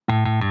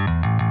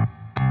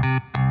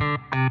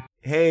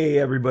Hey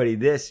everybody,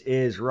 this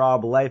is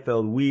Rob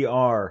Liefeld. We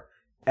are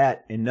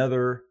at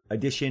another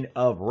edition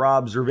of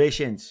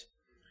Robservations.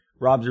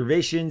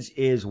 Robservations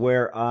is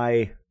where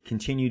I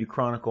continue to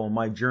chronicle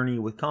my journey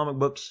with comic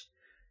books,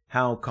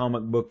 how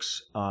comic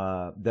books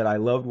that I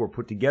loved were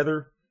put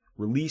together,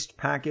 released,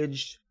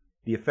 packaged,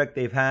 the effect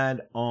they've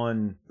had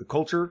on the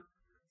culture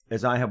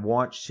as I have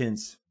watched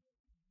since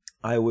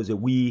I was a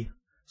wee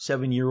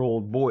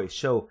 7-year-old boy.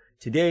 So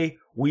today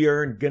we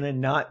are gonna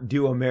not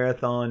do a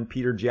marathon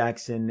Peter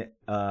Jackson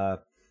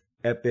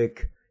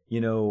epic,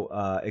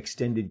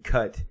 extended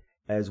cut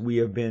as we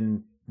have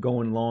been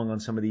going long on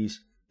some of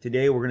these.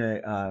 Today we're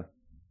gonna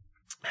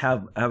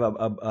have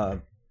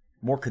a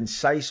more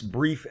concise,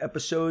 brief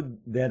episode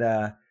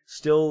that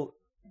still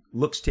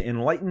looks to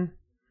enlighten.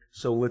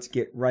 So let's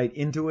get right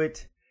into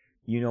it.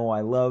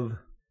 I love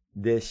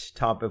this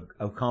topic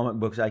of comic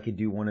books. I could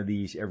do one of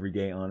these every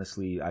day,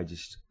 honestly. I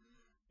just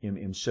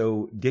am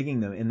so digging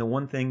them. And the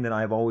one thing that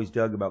I've always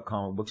dug about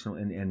comic books,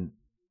 and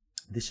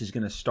this is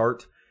going to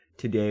start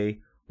today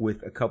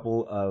with a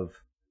couple of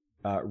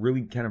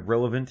really kind of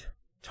relevant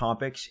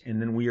topics,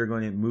 and then we are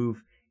going to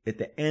move at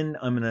the end.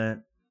 I'm going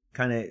to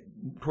kind of,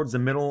 towards the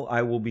middle,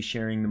 I will be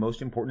sharing the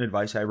most important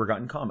advice I ever got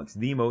in comics.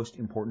 The most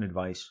important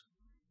advice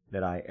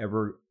that I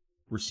ever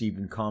received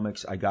in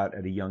comics I got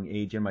at a young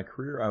age in my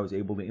career. I was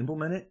able to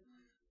implement it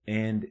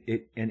and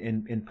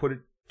put it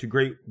to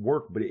great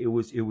work, but it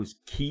was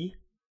key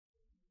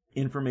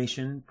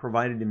information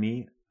provided to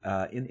me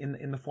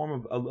in the form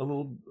of a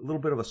little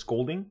bit of a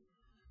scolding,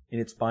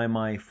 and it's by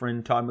my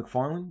friend Todd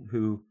McFarlane,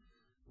 who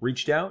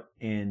reached out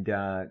and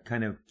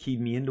kind of keyed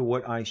me into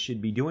what I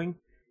should be doing,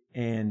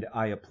 and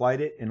I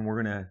applied it, and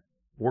we're gonna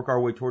work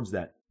our way towards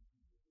that.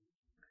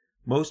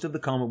 Most of the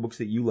comic books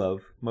that you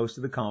love, most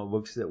of the comic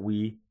books that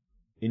we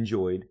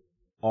enjoyed,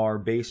 are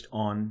based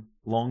on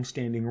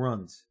long-standing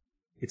runs.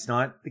 It's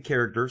not the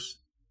characters.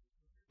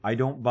 I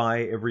don't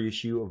buy every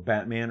issue of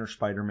Batman or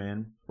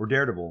Spider-Man or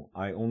Daredevil.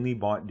 I only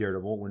bought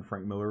Daredevil when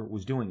Frank Miller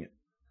was doing it.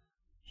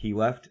 He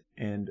left,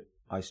 and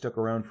I stuck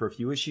around for a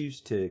few issues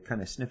to kind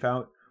of sniff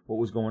out what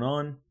was going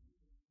on.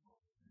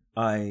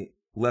 I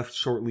left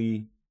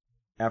shortly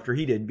after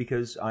he did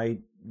because I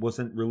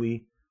wasn't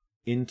really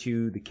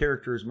into the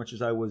character as much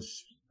as I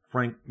was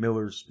Frank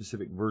Miller's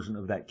specific version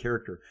of that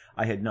character.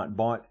 I had not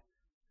bought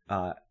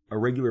a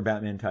regular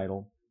Batman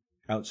title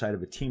outside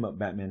of a team-up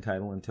Batman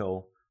title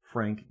until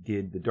Frank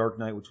did The Dark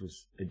Knight, which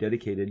was a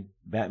dedicated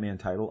Batman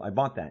title. I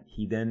bought that.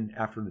 He then,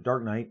 after The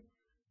Dark Knight,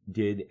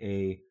 did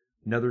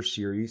another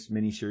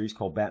mini-series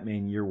called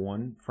Batman Year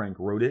One. Frank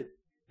wrote it,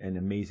 an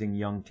amazing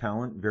young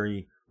talent,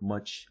 very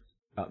much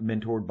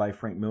mentored by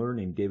Frank Miller,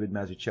 named David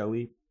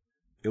Mazzucchelli,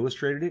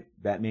 illustrated it.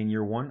 Batman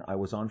Year One, I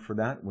was on for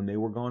that. When they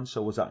were gone,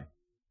 so was I.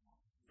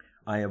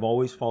 I have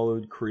always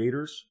followed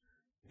creators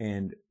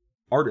and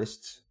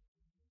artists,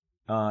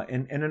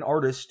 and an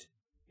artist,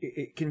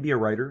 it can be a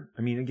writer.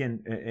 I mean,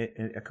 again,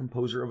 a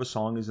composer of a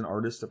song is an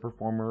artist. A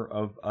performer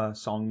of a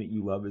song that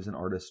you love is an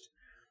artist.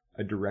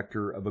 A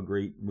director of a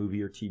great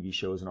movie or TV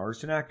show is an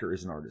artist. An actor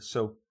is an artist.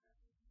 So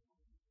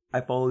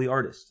I follow the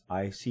artist.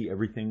 I see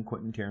everything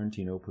Quentin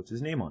Tarantino puts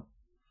his name on.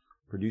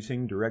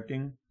 Producing,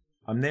 directing,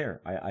 I'm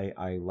there.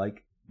 I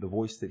like the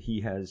voice that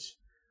he has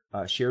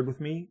shared with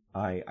me.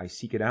 I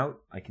seek it out.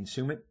 I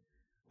consume it.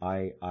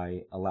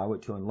 I allow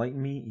it to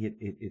enlighten me.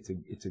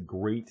 It's a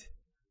great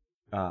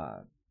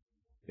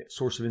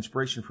source of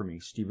inspiration for me.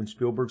 Steven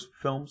Spielberg's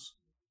films,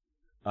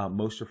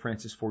 most of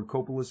Francis Ford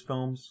Coppola's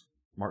films,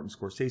 Martin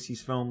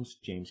Scorsese's films,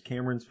 James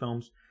Cameron's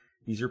films.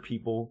 These are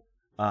people,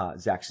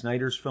 Zack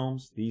Snyder's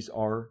films. These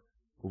are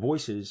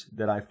voices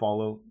that I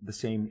follow. The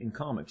same in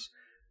comics.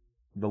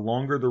 The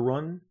longer the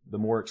run, the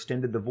more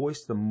extended the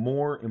voice, the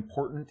more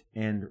important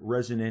and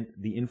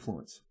resonant the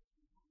influence.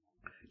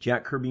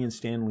 Jack Kirby and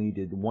Stan Lee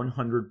did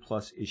 100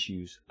 plus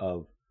issues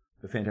of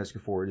the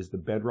Fantastic Four. It is the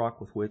bedrock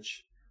with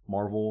which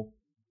Marvel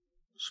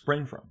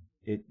sprang from.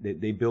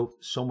 They built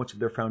so much of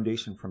their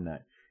foundation from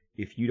that.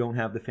 If you don't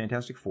have the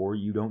Fantastic Four,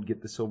 you don't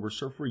get the Silver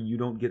Surfer, you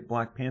don't get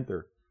Black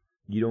Panther,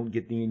 you don't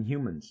get the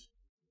Inhumans,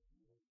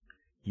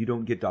 you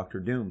don't get Doctor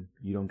Doom,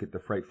 you don't get the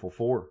Frightful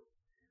Four.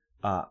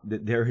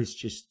 There is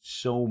just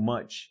so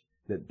much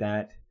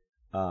that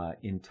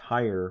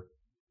entire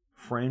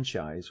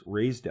franchise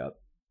raised up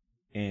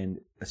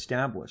and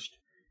established.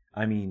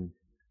 I mean,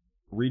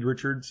 Reed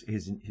Richards,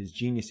 his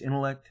genius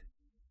intellect,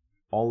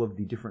 all of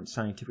the different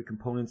scientific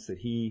components that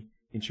he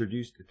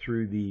introduced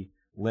through the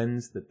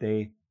lens that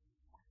they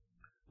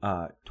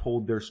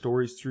told their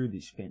stories through,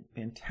 these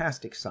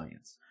fantastic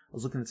science. I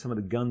was looking at some of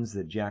the guns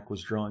that Jack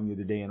was drawing the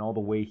other day, and all the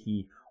way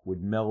he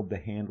would meld the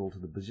handle to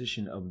the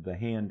position of the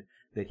hand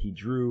that he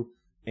drew,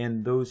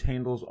 and those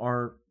handles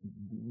are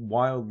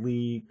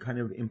wildly kind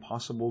of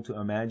impossible to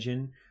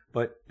imagine,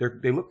 but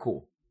they look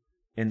cool.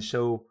 And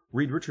so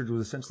Reed Richards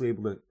was essentially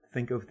able to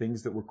think of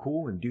things that were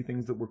cool and do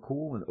things that were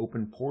cool and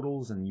open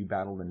portals, and you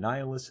battle the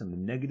Nihilists and the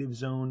Negative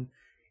Zone,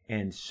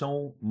 and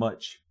so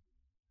much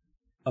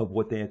of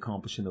what they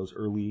accomplished in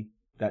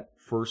that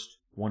first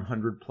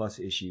 100 plus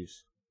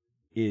issues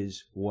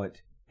is what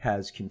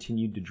has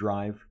continued to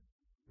drive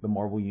the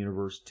Marvel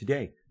Universe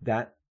today.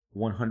 That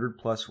 100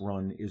 plus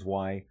run is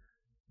why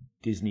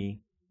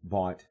Disney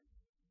bought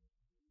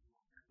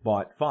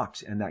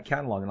Fox and that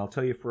catalog. And I'll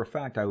tell you for a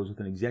fact, I was with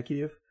an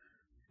executive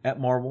at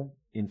Marvel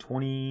in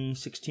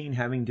 2016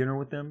 having dinner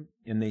with them,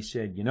 and they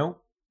said,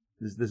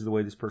 this is the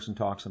way this person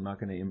talks. I'm not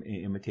going to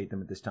imitate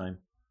them at this time.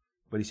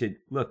 But he said,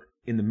 look,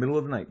 in the middle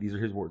of the night, these are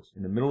his words,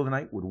 in the middle of the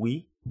night, would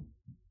we,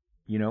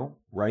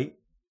 write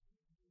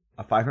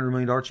a $500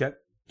 million check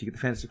to get the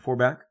Fantastic Four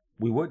back?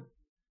 We would.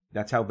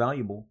 That's how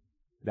valuable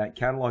that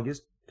catalog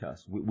is to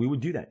us. We would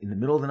do that. In the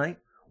middle of the night,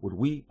 would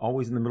we,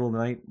 always in the middle of the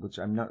night, which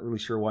I'm not really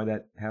sure why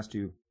that has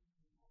to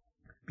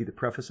be the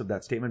preface of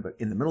that statement, but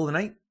in the middle of the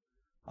night,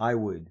 I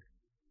would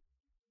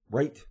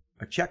write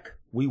a check.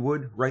 We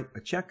would write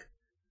a check.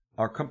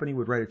 Our company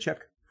would write a check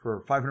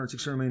for $500,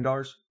 $600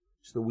 million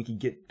so that we could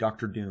get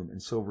Doctor Doom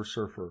and Silver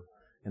Surfer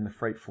and the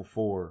Frightful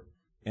Four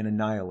and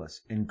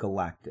Annihilus and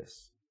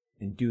Galactus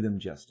and do them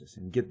justice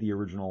and get the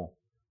original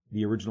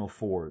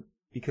four,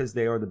 because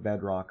they are the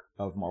bedrock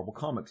of Marvel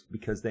Comics,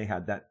 because they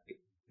had that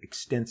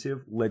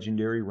extensive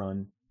legendary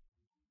run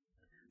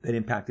that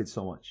impacted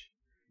so much.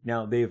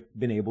 Now, they've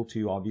been able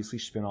to obviously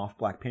spin off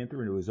Black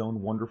Panther into his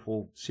own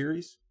wonderful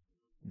series.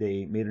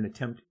 They made an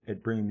attempt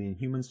at bringing the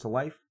Inhumans to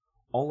life.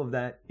 All of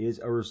that is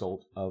a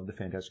result of the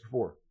Fantastic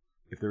Four.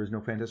 If there is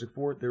no Fantastic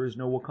Four, there is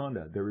no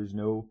Wakanda. There is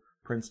no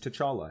Prince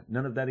T'Challa.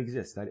 None of that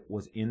exists. That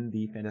was in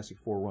the Fantastic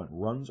Four run.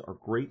 Runs are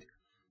great.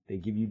 They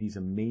give you these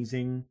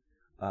amazing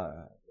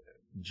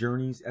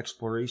journeys,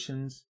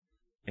 explorations,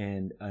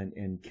 and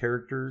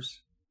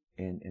characters,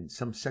 and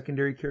some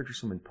secondary characters,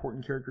 some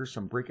important characters,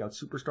 some breakout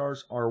superstars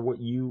are what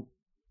you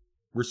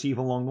receive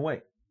along the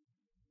way.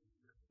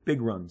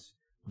 Big runs.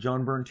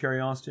 John Byrne, Terry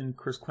Austin,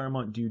 Chris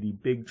Claremont do the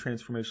big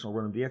transformational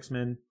run of the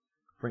X-Men.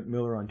 Frank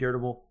Miller on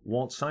Daredevil.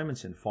 Walt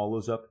Simonson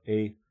follows up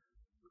a,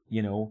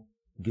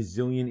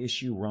 gazillion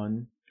issue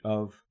run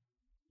of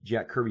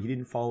Jack Kirby. He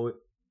didn't follow it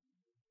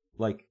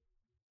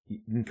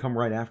he didn't come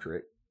right after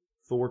it.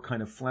 Thor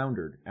kind of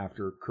floundered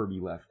after Kirby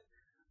left.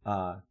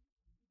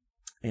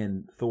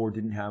 And Thor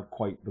didn't have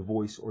quite the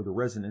voice or the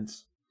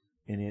resonance,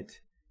 and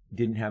it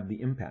didn't have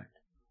the impact.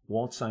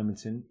 Walt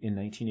Simonson in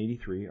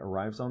 1983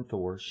 arrives on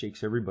Thor,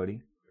 shakes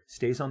everybody,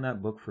 stays on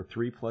that book for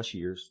 3+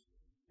 years,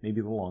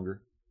 maybe a little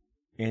longer,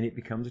 and it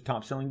becomes a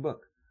top-selling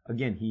book.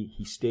 Again,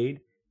 he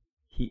stayed.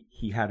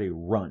 He had a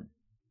run.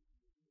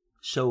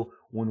 So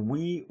when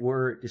we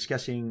were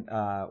discussing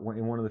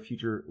in one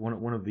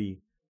of the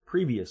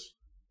previous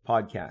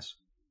podcasts,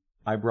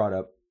 I brought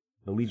up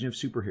The Legion of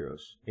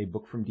Superheroes, a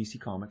book from DC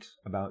Comics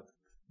about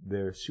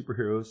their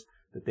superheroes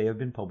that they have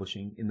been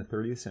publishing in the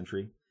 30th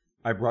century.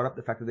 I brought up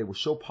the fact that they were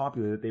so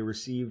popular that they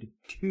received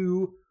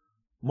 2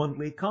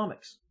 monthly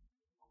comics.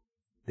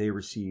 They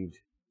received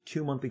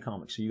 2 monthly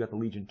comics. So you got the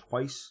Legion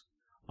twice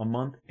a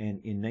month, and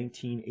in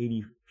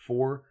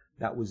 1984,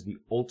 that was the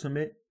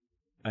ultimate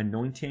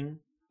anointing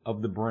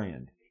of the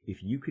brand.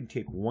 If you could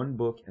take one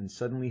book and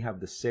suddenly have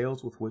the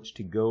sales with which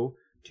to go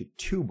to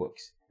 2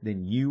 books,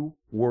 then you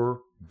were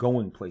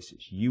going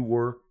places. You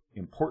were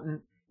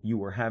important. You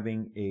were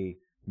having a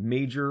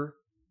major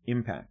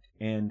impact.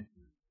 And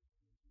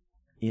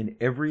in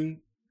every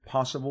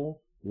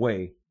possible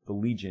way, the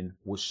Legion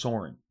was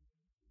soaring.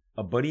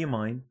 A buddy of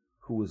mine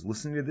who was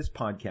listening to this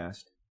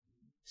podcast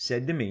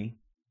said to me,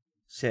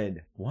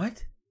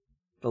 what?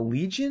 The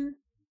Legion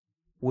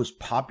was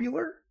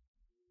popular?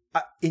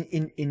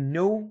 In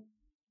no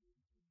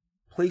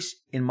place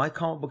in my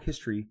comic book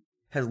history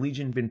has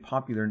Legion been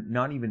popular,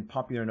 not even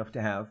popular enough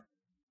to have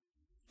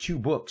 2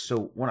 books.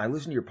 So when I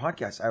listened to your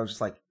podcast, I was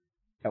just like,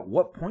 at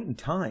what point in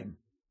time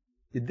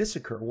did this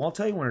occur? Well, I'll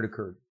tell you when it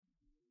occurred.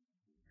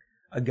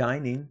 A guy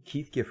named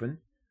Keith Giffen,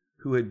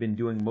 who had been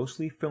doing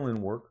mostly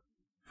fill-in work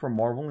for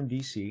Marvel and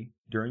DC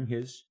during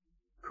his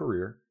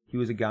career. He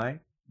was a guy,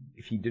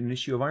 if he did an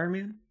issue of Iron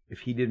Man, if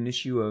he did an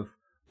issue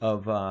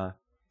of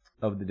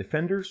the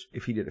Defenders,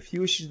 if he did a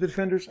few issues of the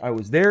Defenders, I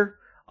was there.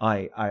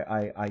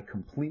 I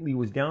completely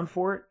was down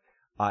for it.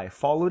 I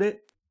followed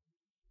it.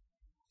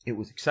 It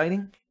was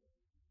exciting.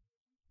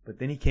 But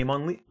then he came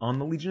on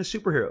the Legion of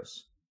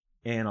Superheroes.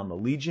 And on the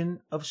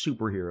Legion of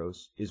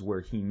Superheroes is where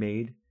he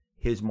made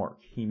his mark.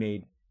 He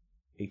made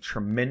a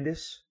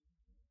tremendous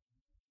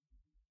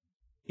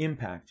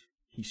impact.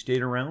 He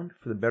stayed around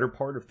for the better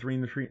part of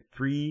 3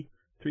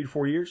 to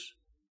 4 years.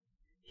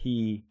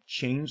 He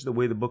changed the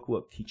way the book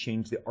looked. He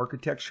changed the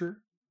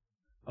architecture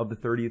of the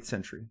 30th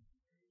century.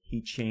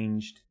 He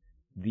changed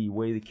the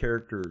way the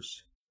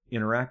characters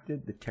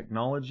interacted, the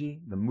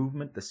technology, the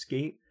movement, the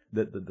scale,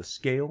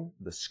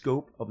 the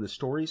scope of the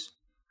stories.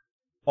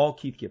 All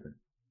Keith Giffen.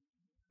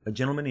 A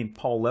gentleman named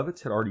Paul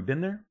Levitz had already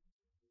been there,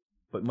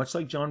 but much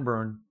like John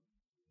Byrne,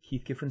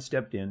 Keith Giffen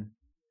stepped in,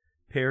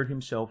 paired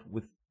himself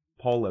with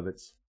Paul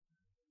Levitz,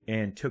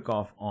 and took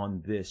off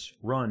on this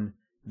run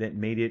that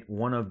made it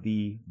one of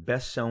the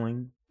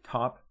best-selling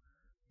top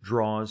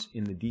draws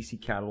in the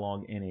DC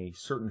catalog and a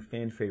certain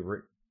fan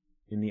favorite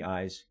in the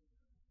eyes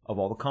of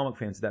all the comic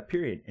fans of that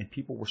period. And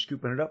people were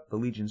scooping it up. The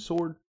Legion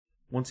soared.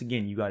 Once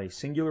again, you got a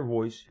singular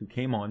voice who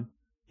came on.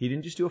 He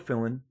didn't just do a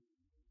fill-in.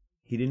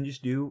 He didn't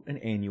just do an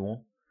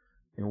annual,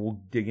 and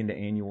we'll dig into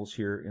annuals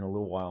here in a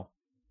little while.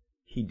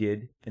 He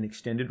did an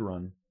extended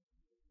run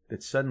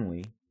that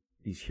suddenly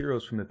these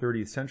heroes from the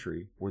 30th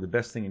century were the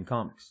best thing in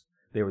comics.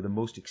 They were the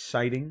most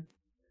exciting.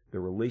 The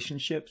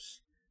relationships,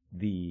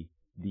 the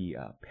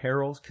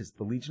perils, because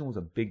the Legion was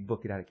a big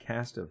book. It had a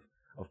cast of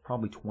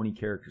probably 20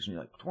 characters. And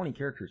you're like, 20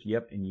 characters?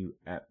 Yep. And you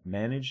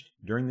managed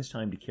during this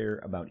time to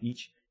care about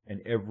each and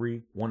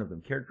every one of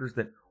them. Characters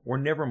that were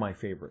never my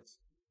favorites.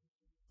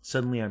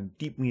 Suddenly I'm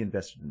deeply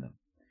invested in them.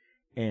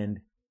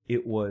 And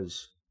it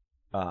was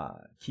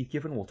Keith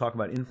Giffen. We'll talk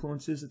about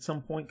influences at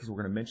some point because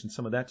we're going to mention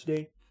some of that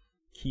today.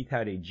 Keith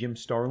had a Jim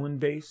Starlin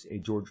base, a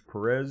George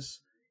Perez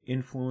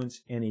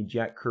influence, and a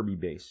Jack Kirby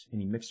base. And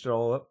he mixed it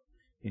all up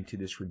into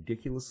this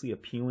ridiculously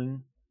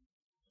appealing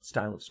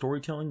style of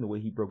storytelling, the way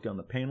he broke down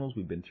the panels.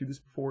 We've been through this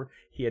before.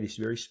 He had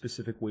a very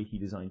specific way he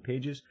designed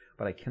pages,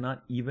 but I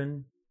cannot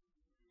even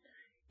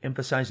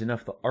emphasize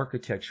enough the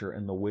architecture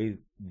and the way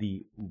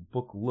the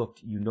book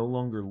looked.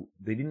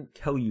 They didn't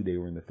tell you they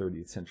were in the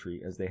 30th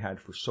century as they had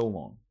for so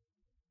long.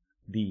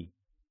 The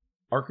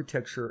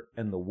architecture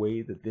and the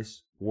way that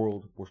this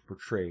world was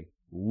portrayed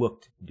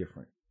looked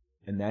different.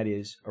 And that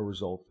is a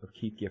result of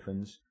Keith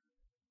Giffen's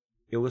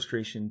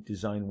illustration,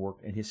 design work,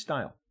 and his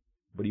style.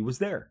 But he was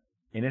there,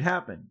 and it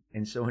happened.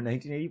 And so in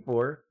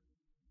 1984,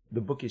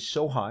 the book is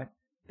so hot,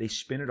 they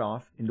spin it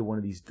off into one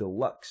of these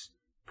deluxe,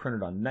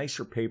 printed on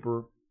nicer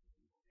paper,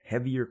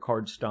 heavier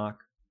cardstock,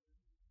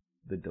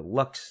 the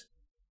deluxe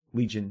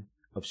Legion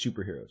of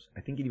Superheroes.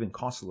 I think it even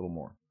costs a little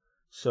more.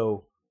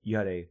 So you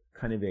had a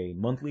kind of a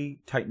monthly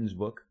Titans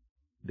book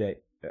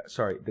that,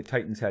 the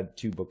Titans had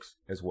two books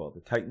as well.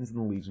 The Titans and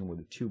the Legion were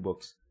the two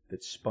books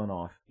that spun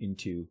off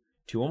into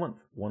two a month.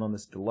 One on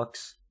this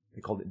deluxe,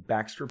 they called it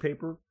Baxter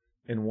paper,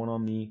 and one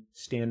on the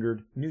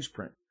standard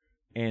newsprint.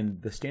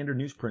 And the standard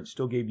newsprint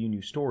still gave you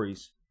new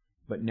stories,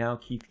 but now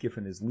Keith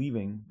Giffen is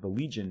leaving the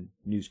Legion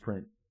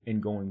newsprint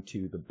and going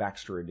to the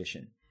Baxter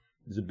edition.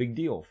 It's a big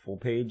deal. Full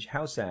page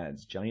house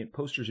ads, giant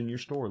posters in your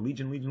store,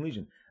 Legion, Legion,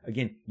 Legion.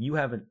 Again, you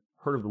haven't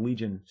heard of the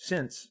Legion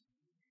since,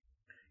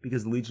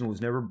 because the Legion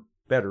was never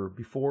better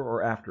before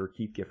or after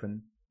Keith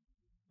Giffen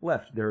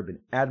left. There have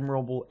been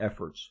admirable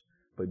efforts,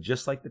 but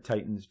just like the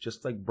Titans,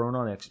 just like Byrne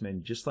on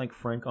X-Men, just like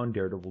Frank on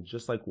Daredevil,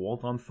 just like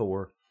Walt on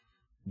Thor,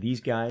 these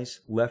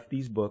guys left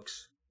these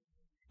books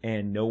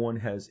and no one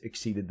has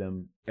exceeded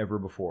them ever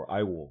before.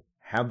 I will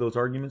have those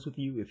arguments with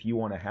you if you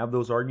want to have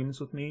those arguments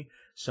with me.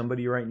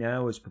 Somebody right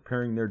now is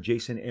preparing their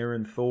Jason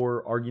Aaron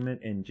Thor argument,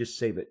 and just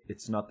save it.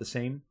 It's not the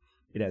same.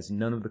 It has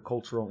none of the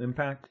cultural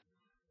impact.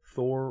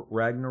 Thor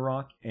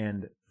Ragnarok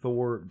and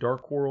Thor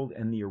Dark World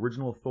and the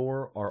original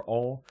Thor are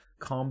all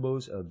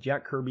combos of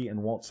Jack Kirby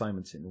and Walt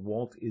Simonson.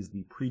 Walt is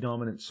the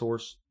predominant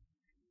source,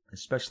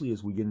 especially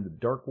as we get into the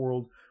Dark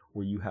World,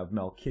 where you have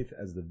Malekith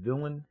as the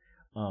villain.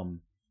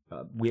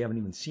 We haven't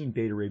even seen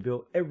Beta Ray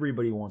Bill.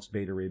 Everybody wants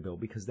Beta Ray Bill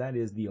because that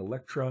is the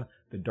Elektra,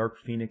 the Dark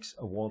Phoenix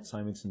of Walt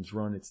Simonson's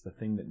run. It's the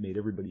thing that made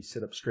everybody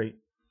sit up straight.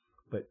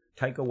 But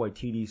Taika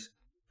Waititi's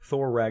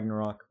Thor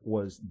Ragnarok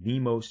was the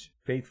most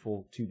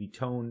faithful to the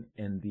tone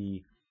and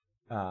the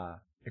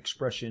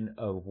expression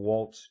of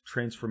Walt's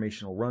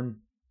transformational run.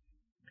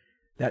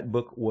 That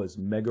book was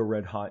mega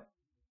red hot.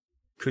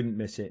 Couldn't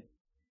miss it.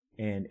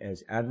 And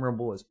as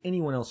admirable as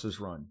anyone else's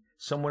run.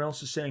 Someone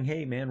else is saying,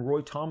 hey man,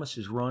 Roy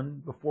Thomas's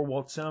run before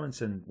Walt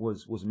Simonson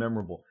was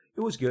memorable.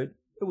 It was good.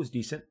 It was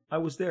decent. I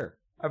was there.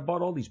 I've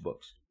bought all these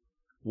books.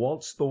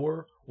 Walt's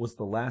Thor was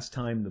the last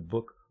time the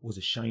book was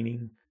a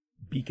shining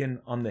beacon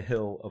on the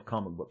hill of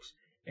comic books.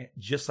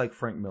 Just like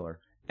Frank Miller.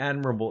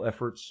 Admirable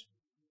efforts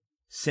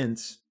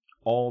since,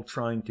 all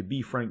trying to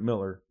be Frank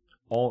Miller,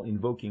 all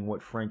invoking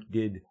what Frank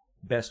did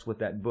best with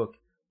that book,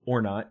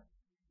 or not,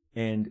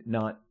 and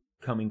not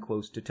coming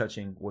close to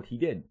touching what he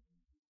did.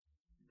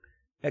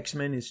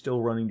 X-Men is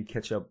still running to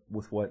catch up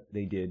with what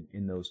they did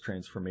in those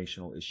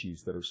transformational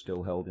issues that are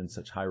still held in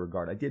such high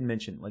regard. I did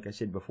mention, like I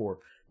said before,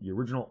 the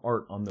original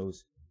art on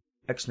those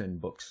X-Men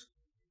books.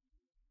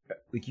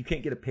 Like, you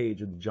can't get a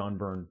page of the John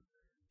Byrne,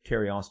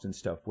 Terry Austin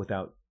stuff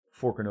without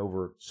forking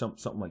over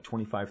something like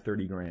 25,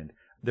 30 grand.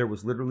 There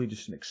was literally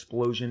just an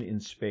explosion in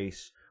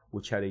space,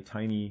 which had a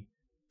tiny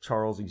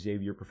Charles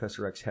Xavier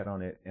Professor X head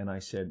on it. And I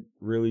said,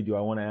 really, do I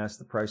want to ask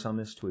the price on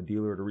this to a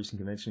dealer at a recent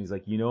convention? He's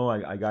like,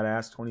 I got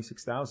asked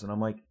 $26,000. I'm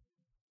like,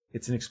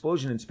 it's an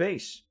explosion in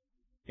space.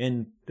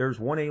 And there's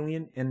one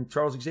alien and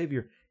Charles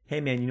Xavier. Hey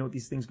man, you know what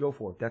these things go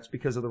for? That's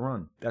because of the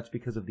run. That's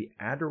because of the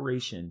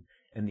adoration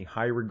and the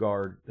high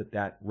regard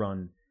that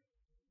run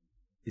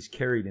is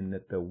carried in,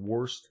 that the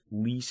worst,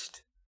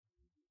 least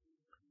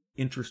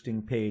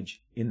interesting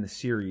page in the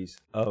series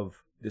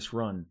of this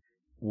run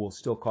will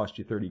still cost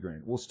you 30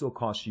 grand. Will still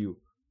cost you,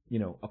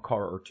 a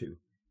car or two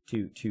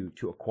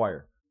to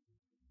acquire.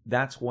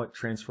 That's what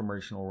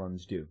transformational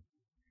runs do.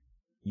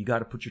 You got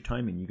to put your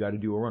time in. You got to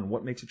do a run.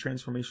 What makes a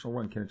transformational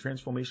run? Can a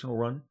transformational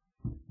run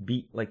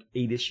beat like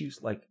 8 issues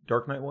like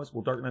Dark Knight was?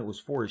 Well, Dark Knight was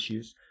 4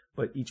 issues,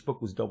 but each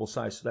book was double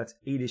sized, so that's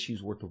 8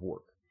 issues worth of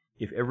work.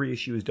 If every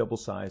issue is double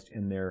sized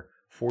and they're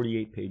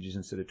 48 pages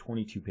instead of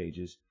 22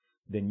 pages,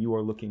 then you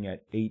are looking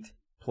at 8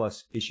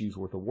 plus issues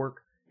worth of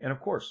work. And of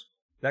course,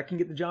 that can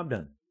get the job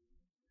done.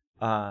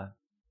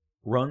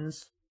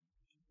 Runs,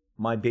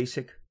 my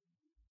basic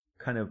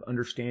kind of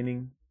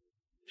understanding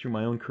through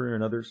my own career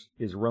and others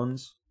is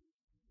runs,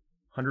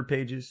 100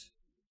 pages,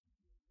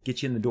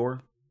 get you in the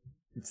door.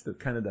 It's the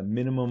kind of the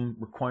minimum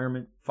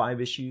requirement,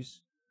 5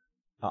 issues.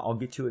 I'll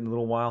get to it in a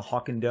little while.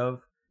 Hawk and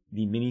Dove,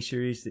 the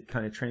miniseries that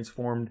kind of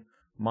transformed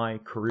my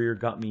career,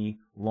 got me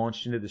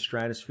launched into the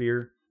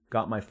stratosphere,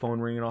 got my phone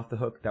ringing off the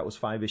hook. That was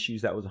 5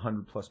 issues. That was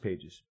 100 plus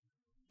pages.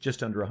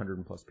 Just under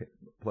 100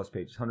 plus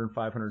pages. 105,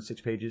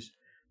 106 pages.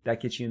 That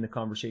gets you in the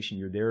conversation.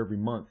 You're there every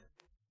month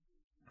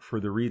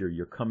for the reader.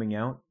 You're coming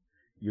out.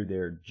 You're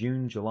there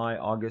June, July,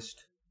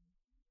 August,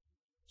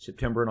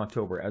 September, and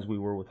October, as we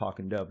were with Hawk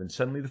and Dove. And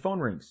suddenly the phone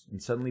rings.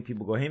 And suddenly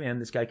people go, hey man,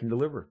 this guy can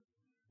deliver.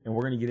 And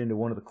we're going to get into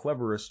one of the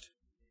cleverest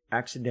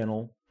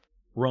accidental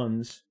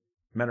runs.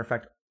 Matter of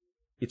fact,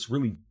 it's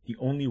really the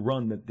only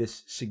run that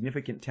this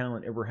significant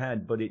talent ever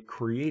had, but it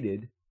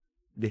created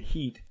the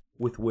heat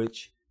with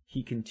which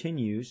he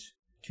continues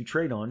to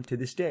trade on to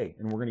this day.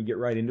 And we're going to get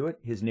right into it.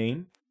 His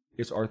name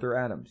is Arthur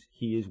Adams.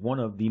 He is one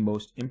of the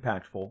most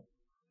impactful,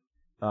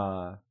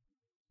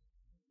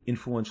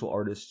 influential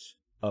artists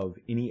of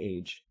any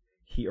age.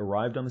 He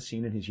arrived on the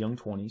scene in his young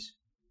 20s,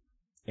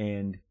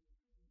 and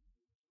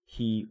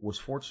he was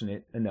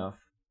fortunate enough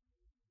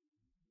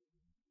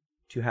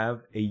to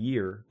have a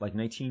year like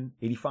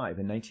 1985.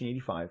 And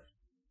 1985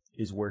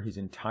 is where his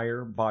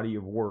entire body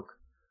of work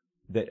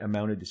that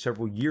amounted to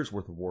several years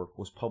worth of work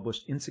was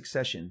published in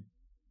succession,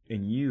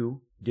 and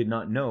you did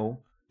not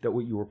know that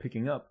what you were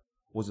picking up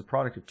was a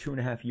product of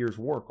 2.5 years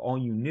work. All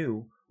you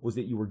knew was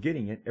that you were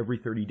getting it every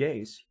 30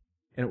 days,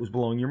 and it was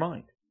blowing your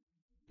mind.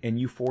 And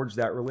you forged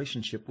that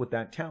relationship with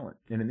that talent.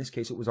 And in this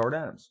case, it was Art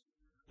Adams.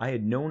 I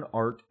had known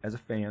Art as a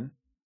fan.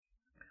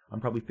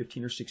 I'm probably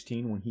 15 or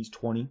 16 when he's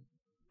 20,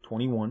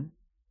 21.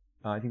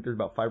 I think there's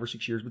about 5 or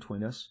 6 years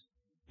between us.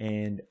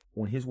 And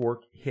when his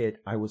work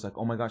hit, I was like,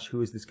 oh my gosh,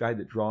 who is this guy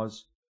that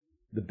draws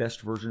the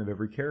best version of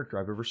every character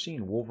I've ever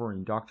seen?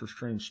 Wolverine, Doctor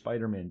Strange,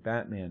 Spider-Man,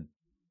 Batman.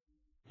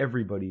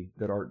 Everybody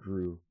that Art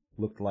drew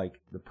looked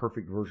like the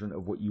perfect version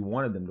of what you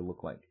wanted them to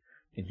look like.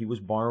 And he was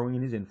borrowing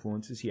in his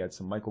influences. He had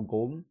some Michael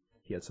Golden.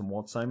 He had some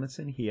Walt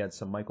Simonson. He had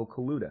some Michael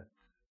Kaluta.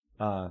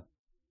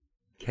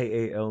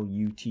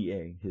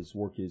 Kaluta. His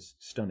work is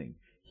stunning.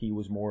 He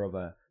was more of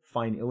a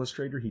fine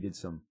illustrator. He did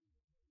some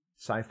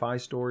sci-fi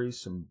stories,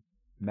 some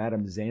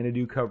Madame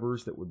Xanadu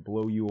covers that would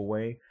blow you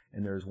away.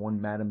 And there's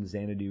one Madame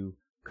Xanadu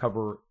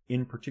cover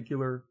in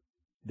particular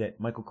that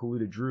Michael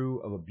Kaluta drew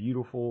of a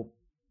beautiful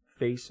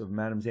face of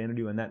Madame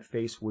Xanadu, and that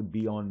face would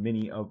be on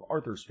many of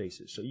Arthur's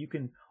faces. So you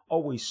can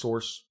always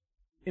source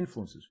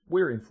influences.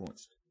 We're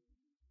influenced.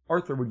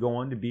 Arthur would go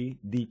on to be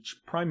the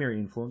primary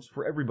influence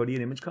for everybody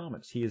in Image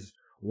Comics. He is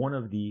one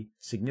of the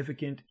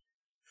significant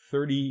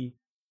 30%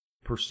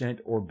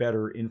 or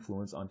better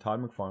influence on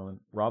Todd McFarlane,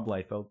 Rob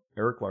Liefeld,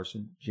 Eric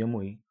Larson, Jim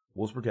Lee,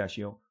 Wolves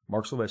Portaccio,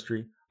 Mark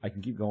Silvestri. I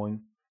can keep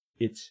going.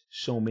 It's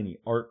so many.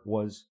 Art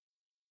was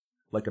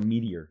like a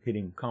meteor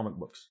hitting comic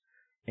books.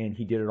 And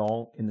he did it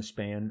all in the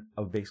span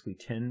of basically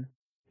 10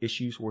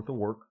 issues worth of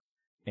work.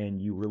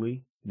 And you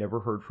really never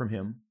heard from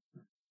him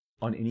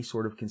on any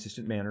sort of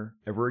consistent manner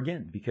ever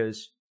again,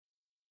 because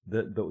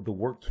the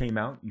work came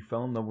out, you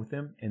fell in love with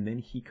him, and then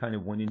he kind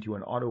of went into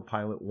an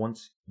autopilot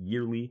once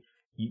yearly.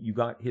 You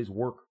got his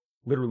work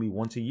literally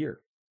once a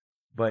year.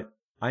 But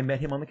I met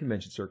him on the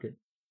convention circuit,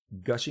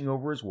 gushing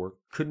over his work,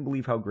 couldn't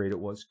believe how great it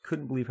was,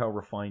 couldn't believe how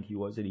refined he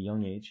was at a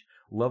young age,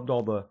 loved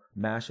all the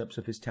mashups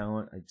of his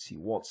talent. I'd see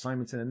Walt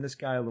Simonson and this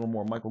guy, a little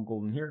more Michael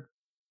Golden here.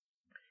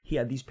 He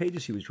had these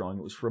pages he was drawing.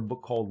 It was for a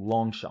book called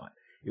Long Shot.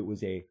 It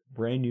was a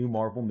brand new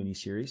Marvel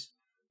miniseries.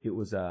 It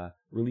was a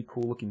really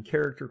cool looking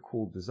character,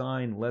 cool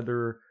design,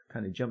 leather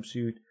kind of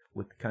jumpsuit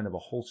with kind of a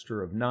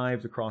holster of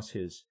knives across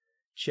his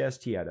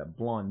chest. He had a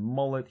blonde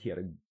mullet. He had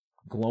a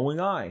glowing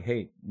eye.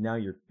 Hey, now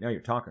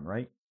you're talking,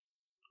 right?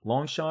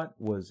 Long Shot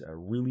was a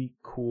really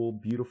cool,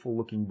 beautiful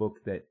looking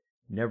book that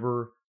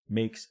never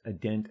makes a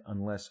dent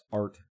unless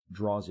Art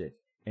draws it.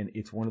 And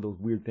it's one of those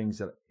weird things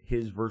that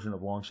his version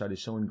of Long Shot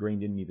is so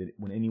ingrained in me that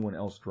when anyone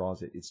else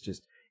draws it,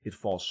 it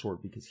falls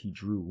short because he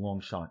drew Long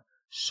Shot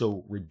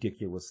so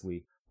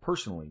ridiculously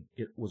personally.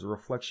 It was a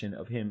reflection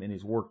of him and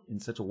his work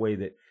in such a way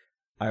that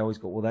I always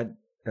go, well,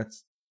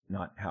 that's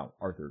not how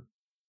Arthur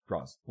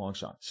draws Long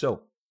Shot.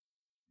 So,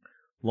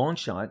 Long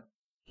Shot,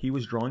 he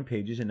was drawing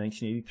pages in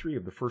 1983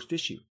 of the first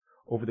issue.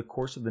 Over the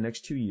course of the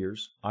next 2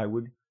 years, I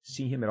would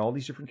see him at all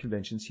these different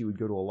conventions. He would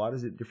go to a lot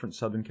of different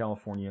Southern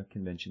California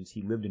conventions.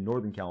 He lived in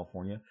Northern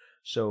California,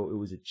 so it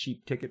was a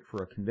cheap ticket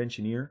for a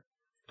conventioneer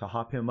to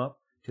hop him up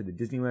to the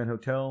Disneyland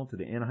Hotel, to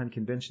the Anaheim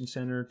Convention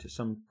Center, to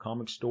some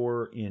comic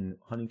store in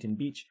Huntington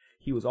Beach.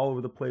 He was all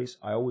over the place.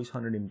 I always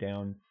hunted him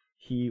down.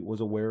 He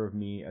was aware of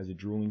me as a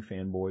drooling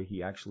fanboy.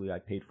 I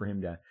paid for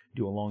him to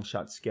do a Long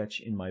Shot sketch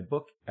in my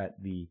book at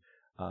the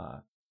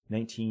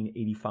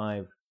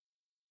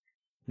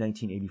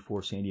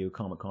 1984 San Diego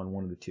Comic-Con,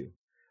 one of the two.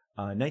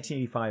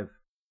 1985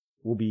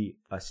 will be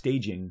a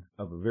staging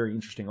of a very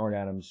interesting Art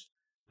Adams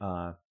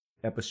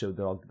episode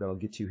that I'll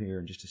get to here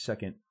in just a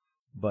second.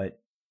 But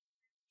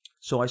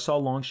so I saw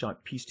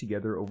Longshot pieced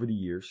together over the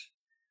years.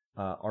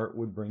 Art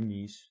would bring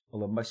these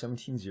 11 by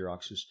 17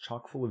 Xeroxes,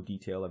 chock full of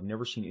detail. I've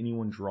never seen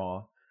anyone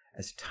draw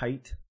as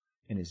tight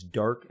and as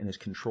dark and as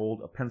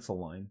controlled a pencil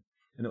line.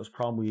 And that was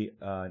probably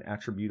an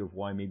attribute of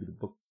why maybe the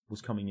book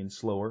was coming in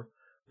slower.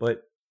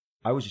 But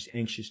I was just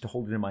anxious to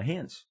hold it in my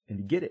hands and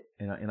to get it.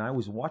 And I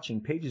was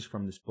watching pages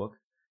from this book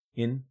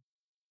in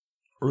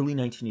early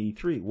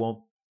 1983.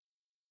 Well,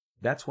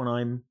 that's when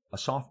I'm a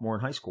sophomore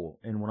in high school.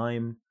 And when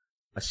I'm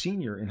a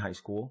senior in high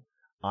school,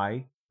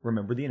 I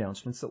remember the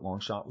announcements that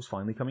Longshot was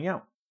finally coming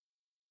out.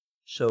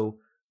 So,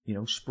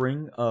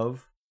 spring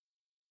of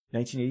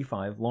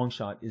 1985,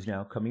 Longshot is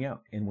now coming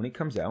out. And when it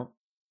comes out,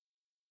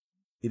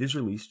 it is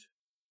released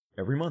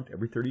every month,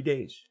 every 30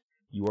 days.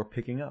 You are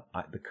picking up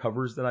the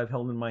covers that I've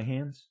held in my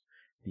hands.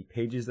 The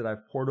pages that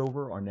I've pored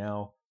over are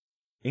now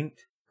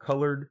inked,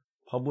 colored,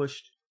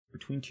 published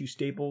between two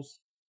staples.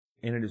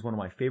 And it is one of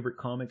my favorite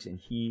comics. And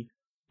he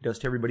does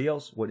to everybody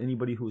else what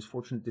anybody who was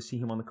fortunate to see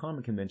him on the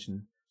comic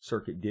convention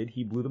circuit did.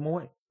 He blew them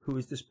away. Who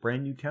is this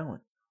brand new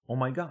talent? Oh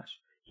my gosh.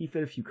 He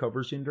fit a few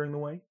covers in during the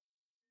way.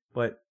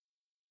 But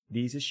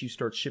these issues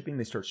start shipping.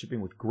 They start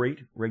shipping with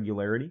great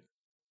regularity.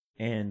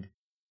 And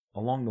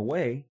along the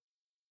way,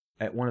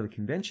 at one of the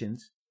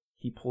conventions,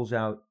 he pulls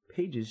out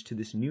pages to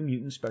this New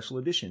Mutant Special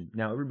Edition.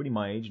 Now, everybody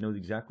my age knows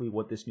exactly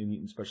what this New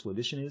Mutant Special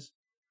Edition is.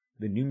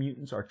 The New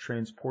Mutants are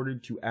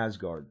transported to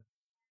Asgard.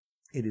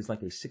 It is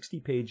like a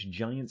 60-page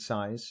giant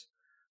size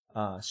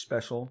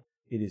special.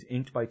 It is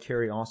inked by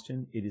Terry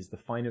Austin. It is the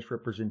finest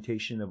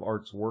representation of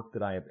Art's work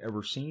that I have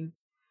ever seen.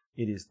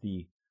 It is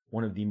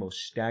one of the most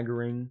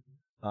staggering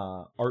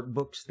art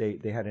books. They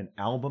had an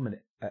album,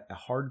 a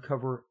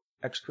hardcover,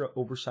 extra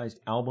oversized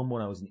album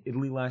when I was in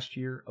Italy last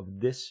year of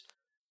this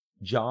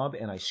job,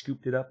 and I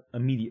scooped it up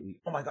immediately.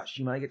 Oh my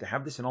gosh, I get to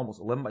have this in almost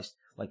 11 by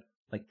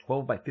like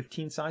 12 by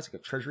 15 size,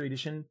 like a Treasury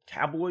edition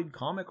tabloid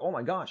comic. Oh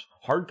my gosh,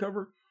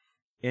 hardcover.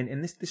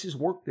 And this is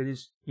work that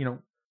is,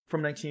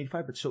 from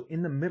 1985. But so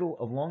in the middle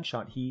of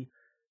Longshot, he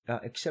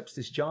accepts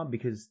this job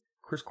because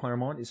Chris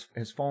Claremont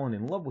has fallen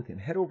in love with him,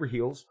 head over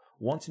heels,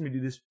 wants him to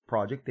do this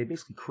project. They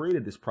basically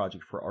created this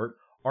project for Art.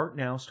 Art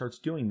now starts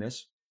doing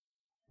this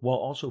while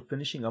also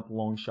finishing up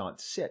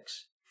Longshot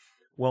 6.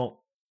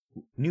 Well,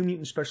 New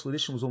Mutant Special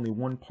Edition was only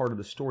one part of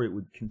the story. It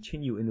would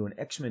continue into an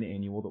X-Men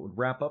annual that would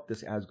wrap up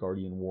this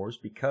Asgardian Wars,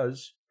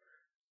 because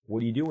what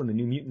do you do when the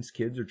New Mutants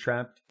kids are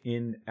trapped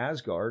in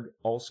Asgard,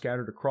 all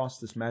scattered across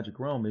this magic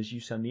realm? Is you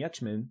send the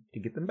X-Men to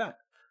get them back.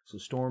 So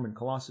Storm and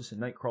Colossus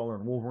and Nightcrawler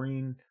and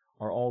Wolverine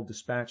are all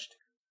dispatched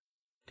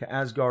to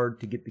Asgard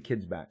to get the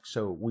kids back.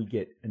 So we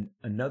get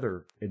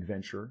another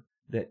adventure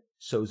that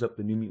sews up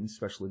the New Mutants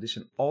Special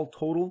Edition. All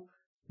total,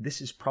 this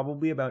is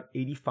probably about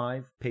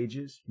 85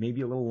 pages,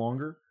 maybe a little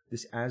longer,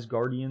 this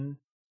Asgardian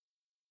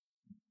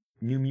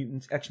New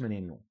Mutants X-Men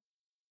annual.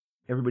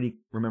 Everybody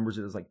remembers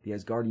it as like the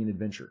Asgardian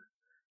adventure.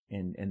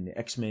 And the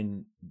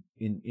X-Men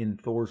in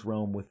Thor's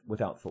realm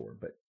without Thor,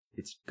 but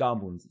it's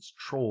goblins, it's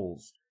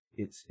trolls,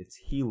 it's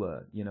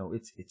Gila,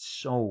 it's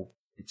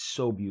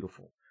so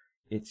beautiful.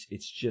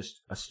 It's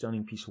just a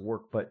stunning piece of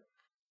work. But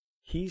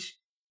he's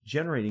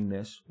generating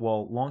this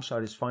while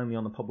Longshot is finally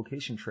on the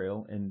publication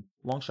trail, and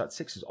Longshot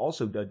 6 is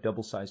also a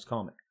double-sized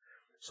comic.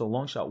 So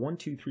Longshot 1,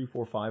 2, 3,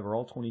 4, 5 are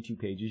all 22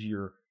 pages.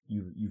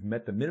 You've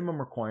met the minimum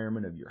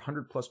requirement of your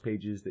 100-plus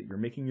pages that you're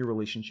making your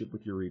relationship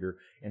with your reader.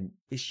 And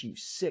issue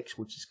 6,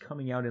 which is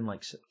coming out in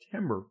like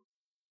September,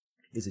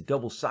 is a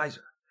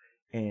double-sizer.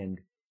 And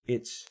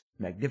it's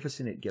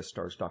magnificent. It guest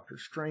stars Doctor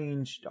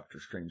Strange. Doctor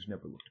Strange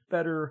never looked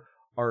better.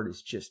 Art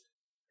is just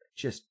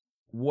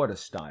what a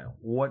style.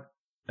 What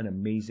an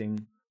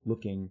amazing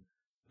looking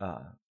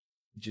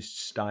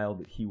just style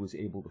that he was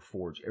able to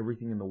forge.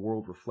 Everything in the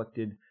world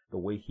reflected the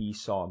way he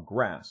saw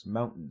grass,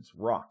 mountains,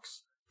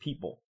 rocks,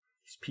 people.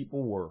 These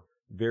people were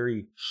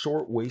very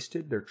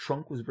short-waisted. Their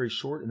trunk was very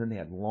short, and then they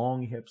had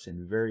long hips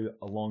and very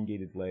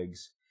elongated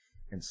legs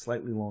and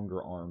slightly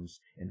longer arms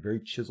and very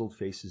chiseled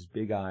faces,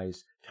 big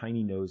eyes,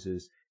 tiny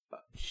noses.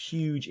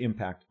 Huge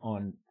impact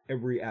on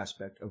every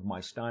aspect of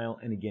my style.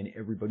 And again,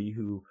 everybody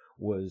who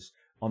was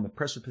on the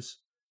precipice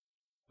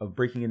of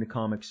breaking into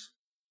comics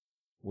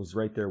was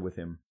right there with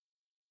him,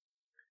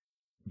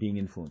 being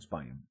influenced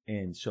by him.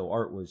 And so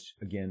Art was,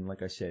 again,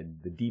 like I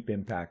said, the deep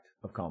impact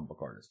of comic book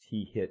artists.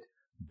 He hit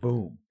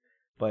boom.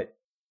 But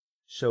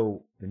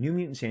so the New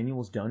Mutants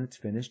annual is done. It's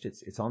finished.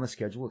 It's on the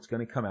schedule. It's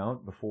going to come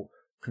out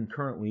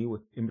concurrently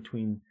with in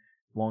between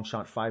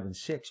Longshot 5 and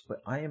 6.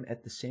 But I am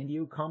at the San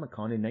Diego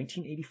Comic-Con in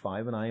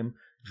 1985, and I am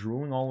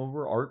drooling all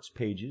over Art's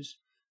pages.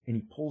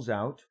 And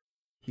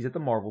he's at the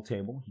Marvel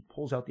table. He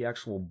pulls out the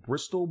actual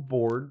Bristol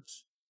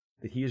boards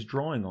that he is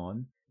drawing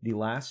on, the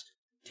last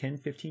 10,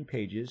 15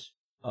 pages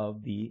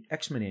of the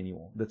X-Men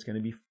annual that's going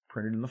to be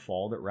printed in the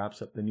fall that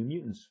wraps up the New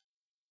Mutants.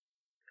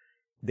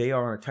 They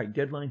are on a tight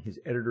deadline. His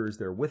editor is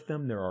there with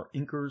them. There are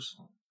inkers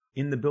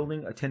in the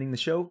building attending the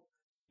show,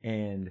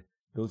 and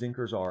those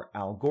inkers are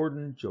Al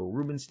Gordon, Joe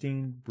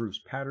Rubinstein, Bruce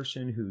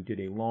Patterson, who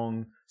did a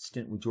long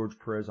stint with George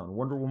Perez on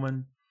Wonder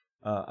Woman,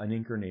 an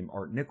inker named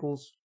Art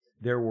Nichols.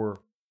 There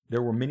were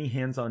many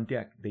hands on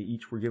deck. They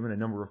each were given a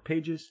number of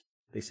pages.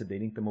 They said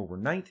they'd ink them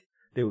overnight.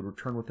 They would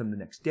return with them the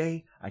next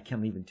day. I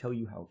can't even tell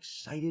you how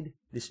excited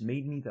this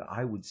made me that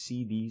I would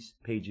see these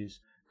pages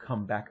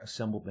come back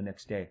assembled the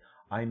next day.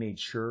 I made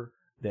sure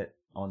that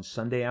on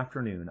Sunday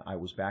afternoon, I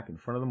was back in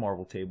front of the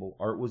Marvel table.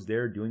 Art was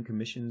there doing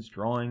commissions,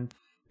 drawing,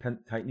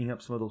 tightening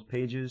up some of those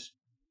pages,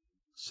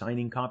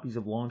 signing copies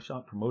of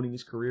Longshot, promoting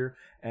his career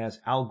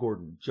as Al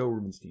Gordon, Joe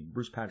Rubenstein,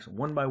 Bruce Patterson.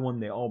 One by one,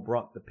 they all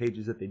brought the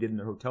pages that they did in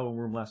their hotel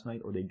room last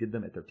night, or they did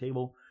them at their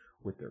table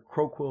with their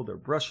crow quill, their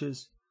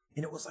brushes.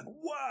 And it was like,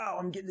 wow,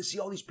 I'm getting to see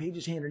all these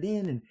pages handed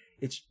in. And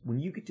it's when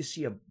you get to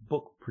see a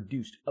book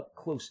produced up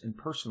close and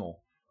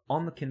personal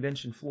on the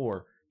convention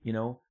floor,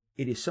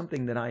 it is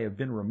something that I have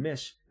been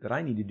remiss that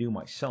I need to do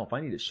myself. I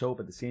need to show up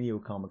at the San Diego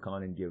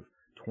Comic-Con and give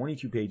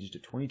 22 pages to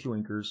 22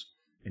 inkers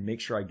and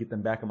make sure I get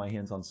them back in my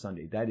hands on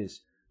Sunday.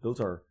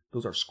 Those are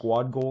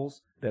squad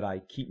goals that I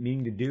keep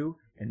meaning to do.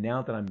 And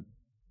now that I'm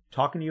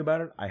talking to you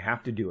about it, I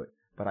have to do it.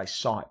 But I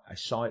saw it. I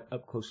saw it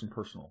up close and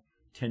personal.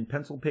 10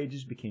 pencil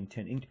pages became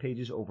 10 inked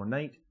pages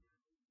overnight.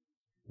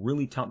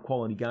 Really top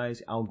quality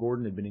guys. Al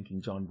Gordon had been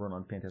inking John Byrne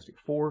on Fantastic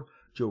Four.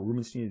 Joe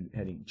Rubenstein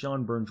had inked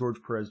John Byrne,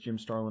 George Perez, Jim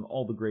Starlin,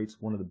 all the greats,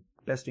 one of the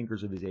best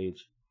inkers of his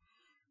age.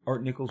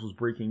 Art Nichols was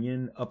breaking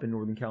in up in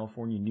Northern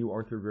California, knew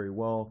Arthur very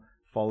well,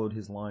 followed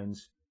his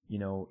lines,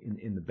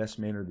 in the best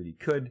manner that he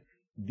could.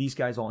 These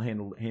guys all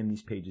hand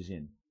these pages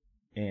in.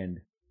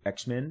 And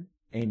X-Men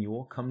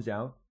Annual comes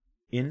out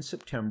in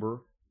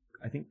September,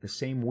 I think the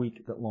same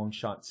week that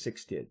Longshot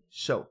 6 did.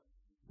 So,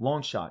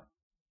 Longshot,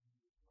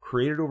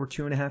 created over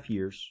 2.5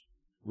 years,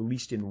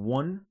 released in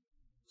one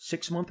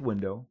 6-month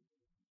window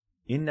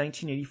in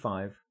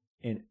 1985,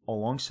 and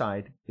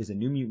alongside is a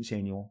New Mutants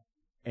Annual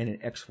and an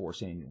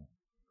X-Force Annual.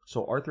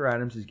 So Arthur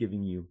Adams is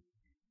giving you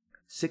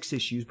 6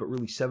 issues, but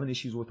really 7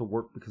 issues worth of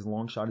work because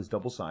Longshot is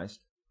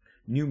double-sized.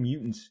 New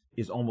Mutants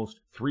is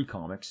almost 3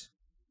 comics.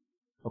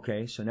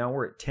 Okay, so now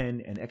we're at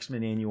 10, and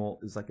X-Men Annual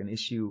is like an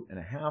issue and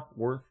a half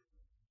worth.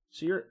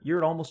 So you're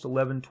at almost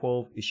 11,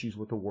 12 issues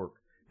worth of work.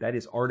 That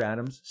is Art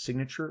Adams'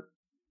 signature,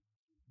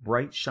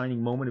 bright,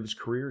 shining moment of his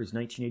career is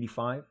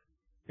 1985.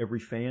 Every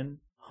fan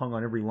hung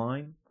on every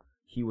line.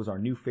 He was our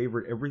new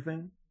favorite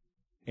everything,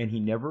 and he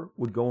never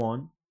would go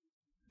on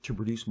to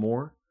produce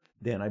more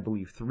than, I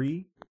believe,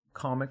 3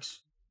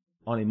 comics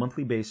on a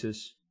monthly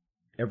basis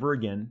ever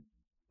again,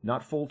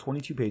 not full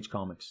 22-page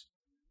comics.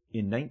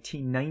 In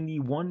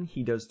 1991,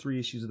 he does 3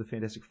 issues of the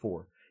Fantastic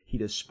Four. He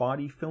does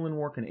spotty fill-in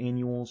work and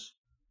annuals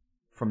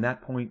from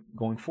that point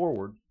going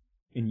forward,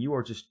 and you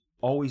are just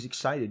always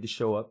excited to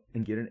show up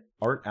and get an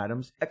Art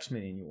Adams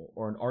X-Men Annual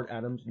or an Art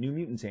Adams New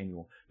Mutants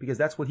Annual, because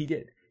that's what he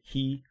did.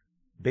 He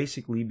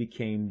basically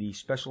became the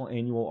special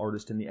annual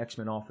artist in the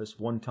X-Men office.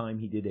 One time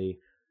he did a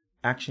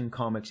Action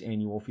Comics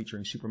Annual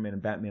featuring Superman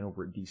and Batman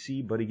over at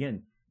DC, but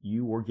again,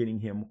 you were getting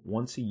him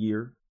once a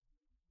year,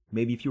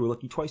 maybe if you were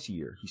lucky twice a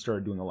year. He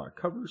started doing a lot of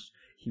covers.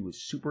 He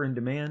was super in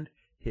demand.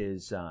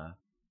 His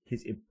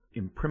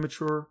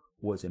imprimatur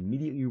was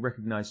immediately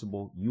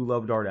recognizable. You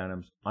loved Art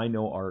Adams. I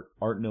know Art.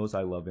 Art knows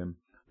I love him.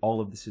 All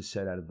of this is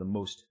said out of the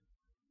most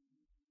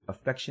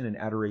affection and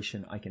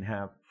adoration I can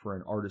have for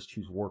an artist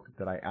whose work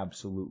that I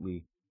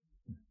absolutely,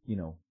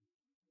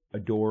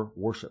 adore,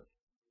 worship.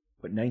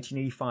 But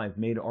 1985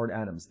 made Art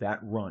Adams that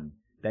run.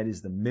 That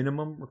is the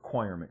minimum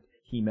requirement.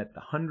 He met the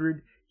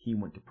 100. He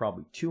went to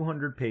probably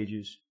 200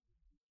 pages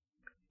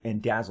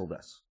and dazzled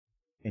us.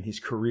 And his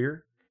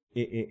career,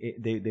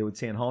 they would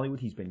say in Hollywood,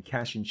 he's been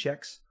cashing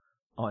checks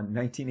on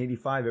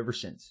 1985 ever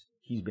since.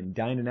 He's been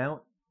dining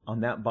out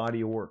on that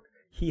body of work.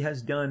 He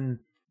has done,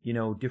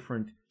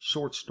 different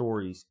short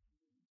stories,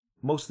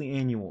 mostly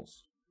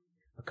annuals.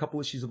 A couple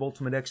issues of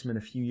Ultimate X-Men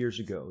a few years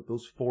ago.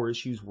 Those 4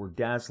 issues were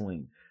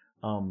dazzling.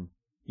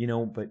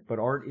 But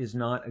Art is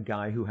not a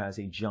guy who has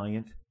a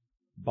giant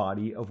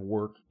body of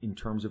work in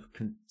terms of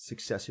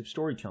successive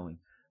storytelling.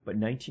 But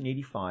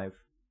 1985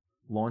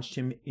 launched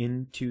him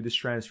into the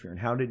stratosphere. And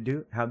how'd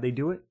they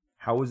do it?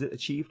 How was it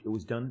achieved? It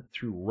was done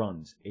through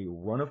runs, a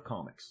run of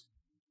comics,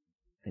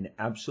 an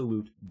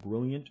absolute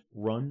brilliant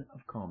run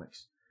of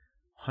comics,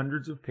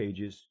 hundreds of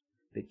pages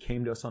that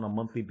came to us on a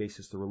monthly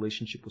basis. The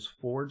relationship was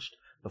forged.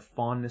 The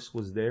fondness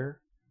was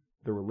there.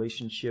 The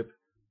relationship,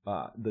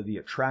 the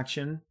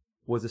attraction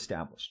was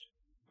established.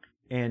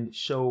 And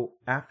so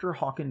after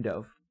Hawk and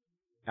Dove,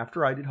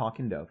 after I did Hawk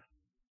and Dove,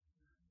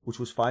 which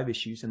was 5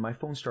 issues, and my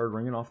phone started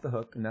ringing off the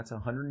hook, and that's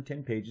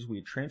 110 pages. We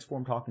had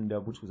transformed Hawk and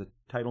Dove, which was a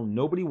title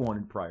nobody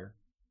wanted prior.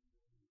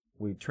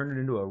 We had turned it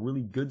into a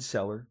really good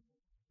seller.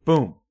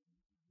 Boom.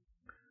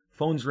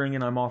 Phone's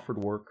ringing, I'm offered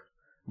work.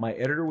 My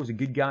editor was a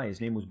good guy.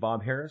 His name was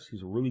Bob Harris.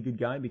 He's a really good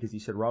guy because he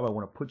said, Rob, I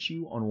want to put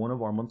you on one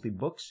of our monthly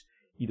books,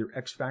 either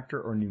X Factor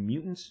or New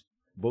Mutants.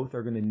 Both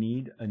are going to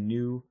need a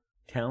new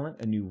talent,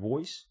 a new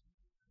voice,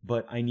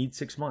 but I need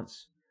 6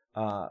 months.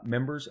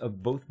 Members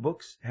of both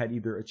books had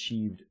either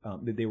achieved,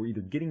 that they were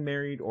either getting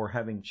married or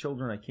having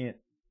children. I can't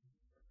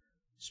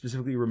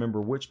specifically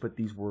remember which, but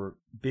these were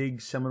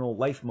big seminal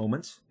life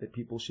moments that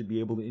people should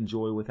be able to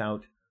enjoy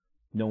without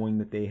knowing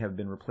that they have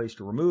been replaced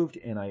or removed,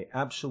 and I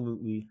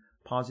absolutely,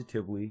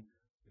 positively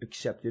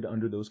accepted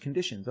under those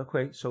conditions.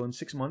 Okay, so in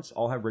 6 months,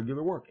 I'll have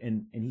regular work.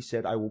 And he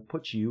said, I will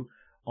put you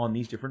on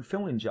these different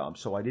fill-in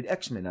jobs. So I did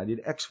X-Men, I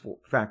did X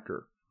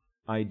Factor,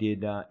 I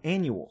did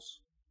annuals.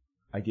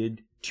 I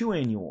did 2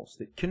 annuals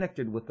that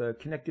connected with a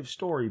connective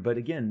story. But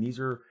again,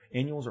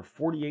 annuals are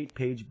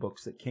 48-page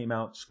books that came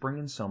out spring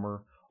and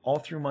summer, all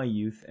through my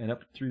youth and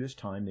up through this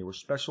time. They were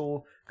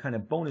special kind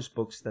of bonus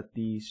books that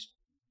these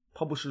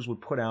publishers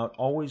would put out,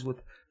 always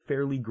with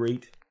fairly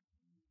great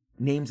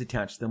names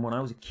attached to them. When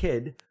I was a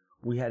kid,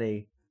 in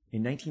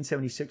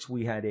 1976,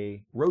 we had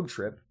a road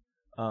trip,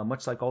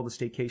 much like all the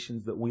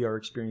staycations that we are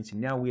experiencing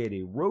now. We had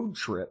a road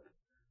trip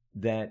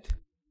that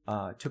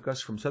took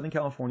us from Southern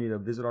California to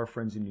visit our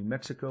friends in New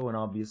Mexico and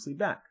obviously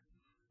back.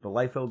 The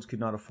Liefelds could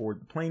not afford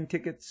the plane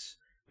tickets,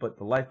 but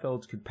the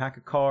Liefelds could pack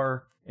a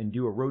car and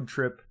do a road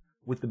trip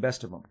with the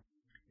best of them.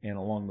 And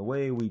along the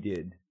way, we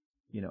did,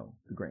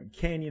 the Grand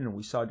Canyon, and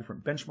we saw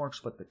different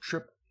benchmarks, but the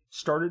trip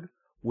started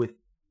with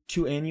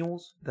 2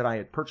 annuals that I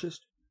had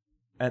purchased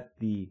at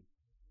the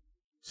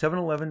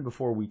 7-Eleven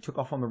before we took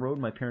off on the road.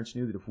 My parents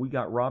knew that if we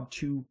got Rob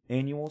 2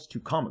 annuals, 2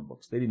 comic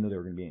books, they didn't know they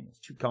were going to be annuals,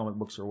 2 comic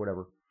books or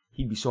whatever,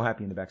 he'd be so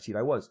happy in the backseat.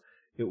 I was.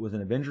 It was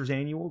an Avengers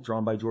annual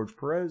drawn by George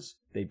Perez.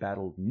 They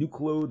battled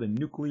Nucleo, the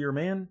Nuclear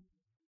Man.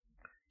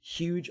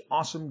 Huge,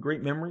 awesome,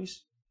 great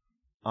memories.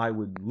 I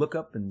would look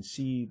up and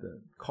see the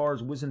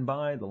cars whizzing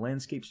by, the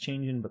landscapes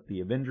changing, but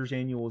the Avengers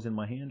annual was in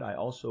my hand. I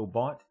also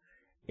bought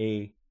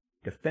a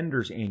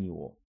Defenders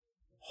annual.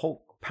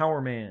 Hulk,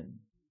 Power Man,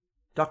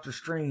 Doctor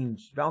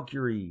Strange,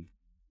 Valkyrie,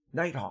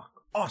 Nighthawk.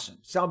 Awesome.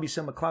 Sal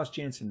Buscema, Klaus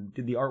Janson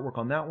did the artwork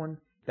on that one.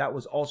 That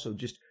was also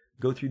just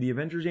go through the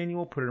Avengers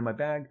annual, put it in my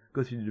bag,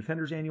 go through the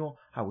Defenders annual.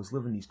 I was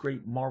living these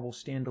great Marvel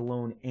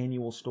standalone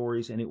annual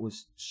stories, and it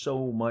was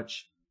so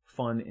much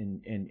fun,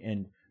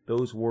 and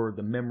those were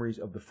the memories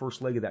of the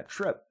first leg of that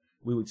trip.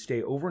 We would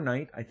stay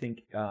overnight, I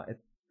think,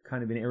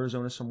 kind of in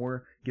Arizona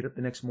somewhere, get up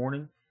the next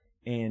morning,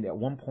 and at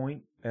one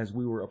point, as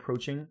we were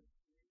approaching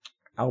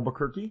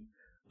Albuquerque,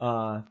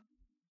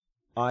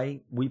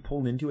 we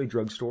pulled into a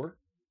drugstore,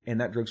 and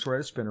that drugstore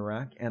had a spinner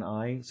rack, and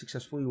I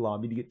successfully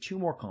lobbied to get 2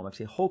 more comics,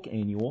 a Hulk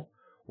annual,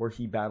 where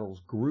he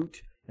battles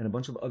Groot and a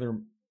bunch of other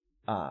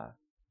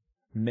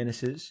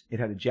menaces. It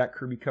had a Jack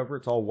Kirby cover.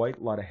 It's all white,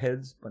 a lot of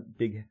heads, but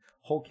big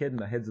Hulk head and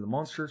the heads of the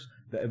monsters.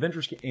 The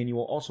Avengers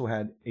annual also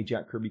had a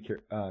Jack Kirby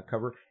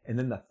cover. And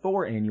then the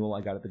Thor annual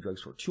I got at the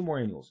drugstore. 2 more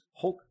annuals,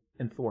 Hulk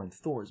and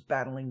Thor is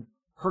battling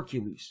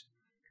Hercules.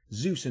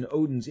 Zeus and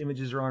Odin's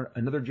images are on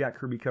another Jack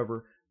Kirby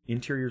cover.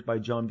 Interiors by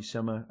John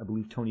Buscema, I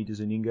believe Tony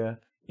DeZuniga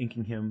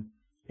inking him.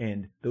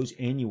 And those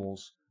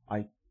annuals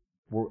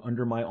were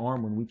under my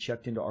arm when we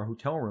checked into our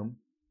hotel room.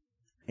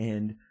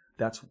 And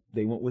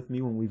they went with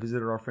me when we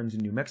visited our friends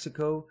in New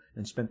Mexico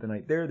and spent the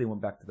night there. They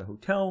went back to the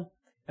hotel,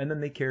 and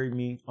then they carried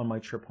me on my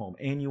trip home.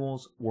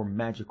 Annuals were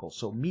magical.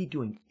 So me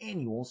doing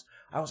annuals,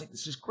 I was like,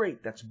 this is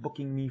great. That's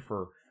booking me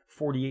for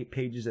 48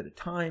 pages at a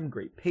time,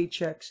 great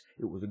paychecks.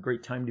 It was a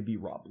great time to be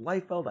Rob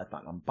Liefeld. I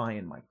thought, I'm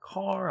buying my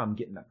car, I'm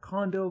getting a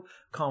condo,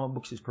 comic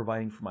books is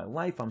providing for my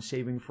life, I'm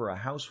saving for a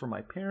house for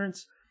my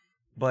parents.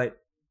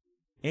 But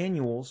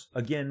annuals,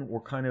 again,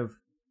 were kind of,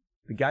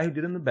 the guy who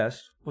did them the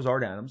best was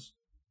Art Adams.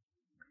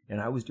 And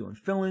I was doing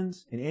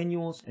fill-ins and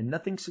annuals and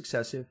nothing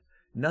successive,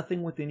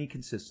 nothing with any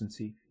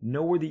consistency,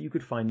 nowhere that you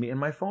could find me, and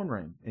my phone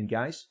rang. And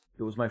guys,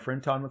 it was my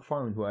friend Todd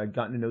McFarlane, who I had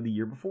gotten to know the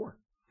year before.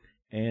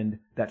 And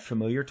that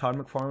familiar Todd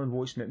McFarlane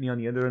voice met me on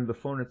the other end of the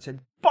phone and said,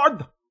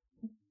 Bud!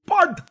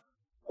 What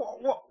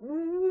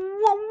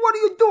are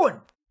you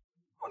doing?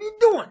 What are you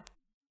doing?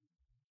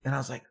 And I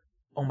was like,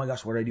 oh my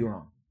gosh, what did I do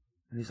wrong?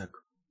 And he's like,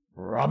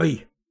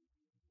 Robbie,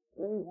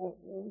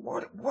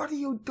 what are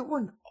you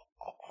doing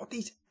all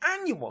these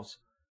annuals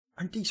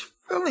and these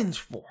fill-ins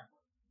for?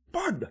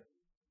 Bud,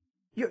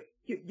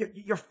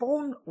 your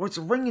phone was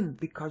ringing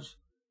because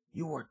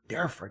you were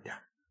there for them.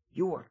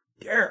 You were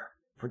there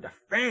for the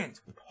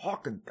fans with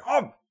Hawk and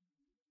Dove.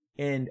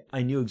 And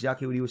I knew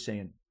exactly what he was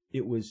saying.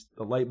 It was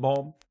the light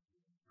bulb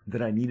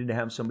that I needed to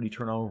have somebody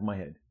turn on over my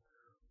head.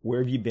 Where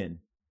have you been?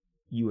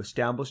 You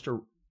established a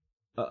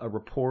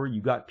rapport.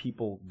 You got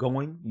people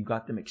going. You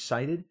got them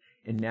excited.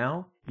 And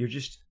now you're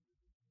just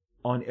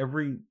on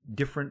every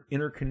different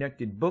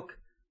interconnected book,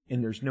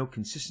 and there's no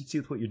consistency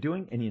with what you're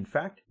doing. And in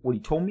fact, what he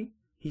told me,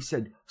 he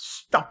said,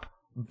 stop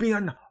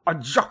being a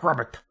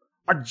jackrabbit.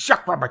 A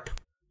jackrabbit.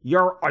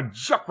 You're a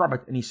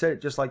jackrabbit. And he said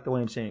it just like the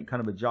way I'm saying it,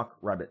 kind of a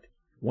jackrabbit.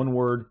 One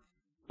word,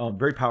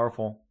 very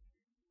powerful.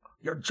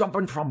 You're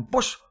jumping from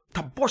bush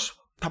to bush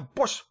to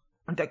bush,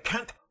 and they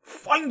can't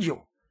find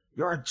you.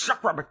 You're a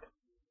jackrabbit.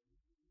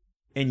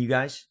 And you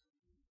guys,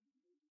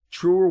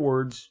 truer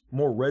words,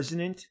 more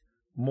resonant,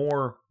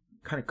 more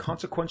kind of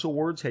consequential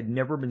words had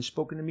never been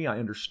spoken to me. I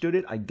understood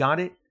it. I got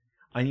it.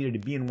 I needed to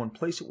be in one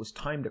place. It was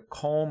time to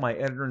call my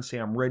editor and say,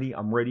 I'm ready.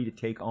 I'm ready to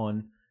take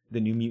on the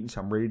New Mutants.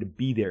 I'm ready to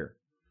be there.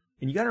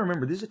 And you got to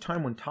remember, this is a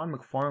time when Todd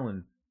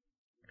McFarlane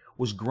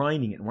was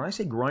grinding it. And when I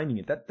say grinding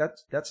it,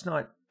 that's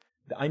not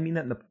I mean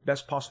that in the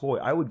best possible way.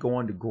 I would go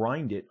on to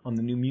grind it on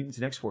the New Mutants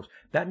and X-Force.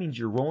 That means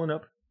you're rolling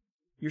up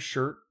your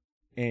shirt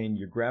and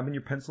you're grabbing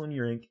your pencil and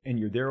your ink and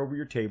you're there over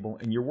your table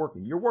and you're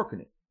working. You're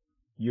working it.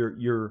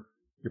 You're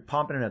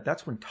pumping it out.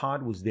 That's when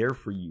Todd was there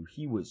for you.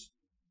 He was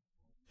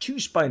 2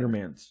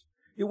 Spider-Mans.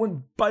 It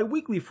went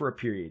bi-weekly for a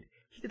period.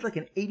 He did like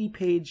an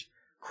 80-page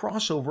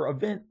crossover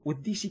event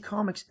with DC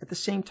Comics at the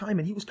same time,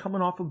 and he was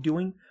coming off of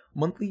doing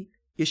monthly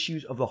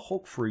issues of the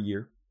Hulk for a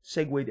year,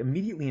 segued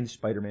immediately into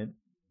Spider-Man,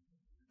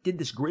 did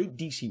this great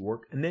DC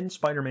work, and then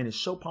Spider-Man is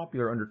so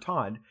popular under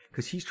Todd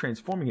because he's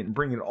transforming it and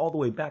bringing it all the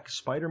way back.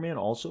 Spider-Man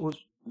also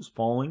was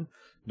following,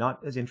 not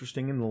as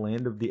interesting in the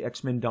land of the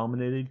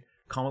X-Men-dominated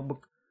comic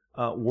book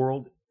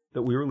world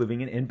that we were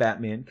living in, and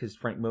Batman, because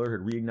Frank Miller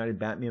had reignited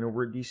Batman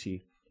over at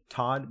DC.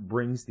 Todd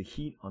brings the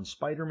heat on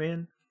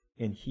Spider-Man,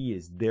 and he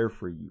is there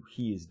for you.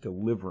 He is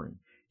delivering.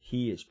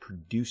 He is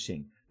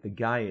producing. The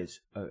guy is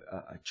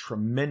a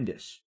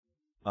tremendous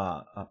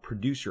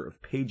producer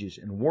of pages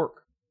and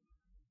work.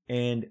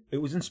 And it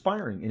was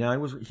inspiring,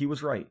 and he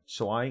was right.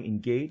 So I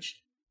engaged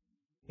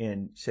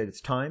and said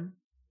it's time.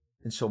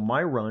 And so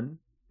my run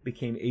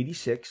became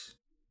 86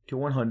 to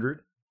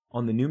 100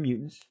 on the New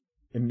Mutants,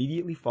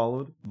 immediately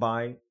followed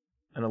by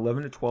an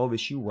 11 to 12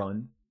 issue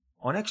run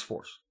on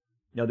X-Force.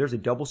 Now there's a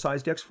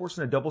double-sized X-Force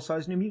and a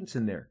double-sized New Mutants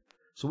in there.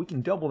 So we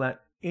can double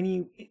that.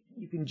 You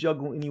can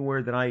juggle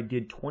anywhere that I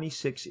did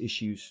 26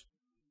 issues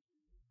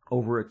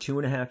over a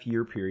 2.5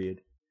 year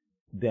period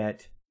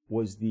that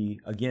was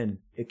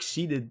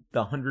exceeded the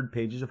 100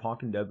 pages of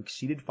Hawk and Dove,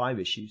 exceeded 5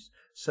 issues.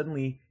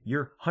 Suddenly,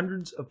 you're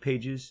hundreds of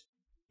pages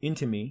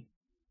into me,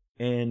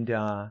 and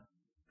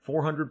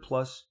 400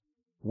 plus,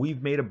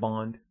 we've made a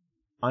bond.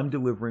 I'm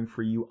delivering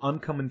for you. I'm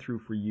coming through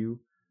for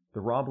you.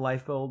 The Rob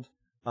Liefeld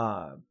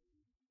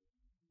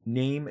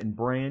name and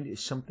brand is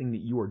something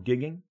that you are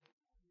digging,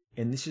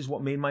 and this is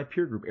what made my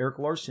peer group. Eric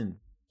Larson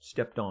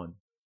stepped on,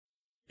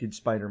 did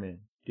Spider-Man,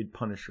 did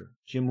Punisher.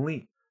 Jim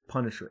Lee,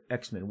 Punisher,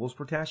 X-Men. Will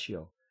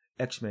Portacio,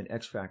 X-Men,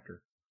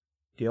 X-Factor.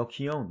 Dale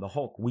Keown, the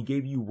Hulk. We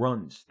gave you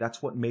runs.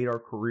 That's what made our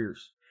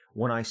careers.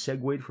 When I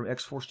segued from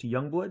X-Force to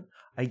Youngblood,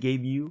 I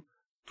gave you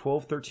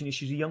 12, 13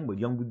 issues of Youngblood.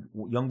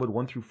 Youngblood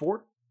 1 through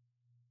 4.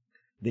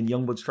 Then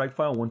Youngblood Strike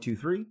File 1, 2,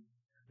 3.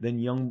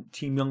 Then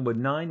Team Youngblood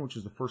 9, which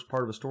was the first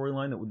part of a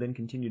storyline that would then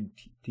continue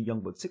to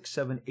Youngblood 6,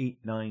 7, 8,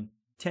 9,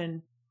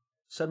 10.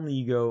 Suddenly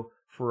you go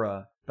for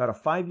about a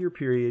 5-year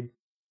period.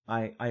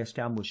 I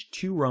established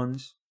 2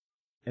 runs,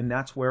 and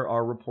that's where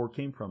our rapport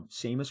came from.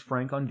 Same as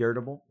Frank on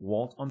Daredevil,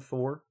 Walt on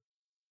Thor,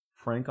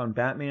 Frank on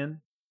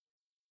Batman.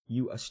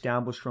 You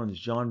established runs.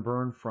 John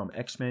Byrne from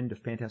X-Men to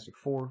Fantastic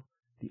Four,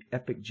 the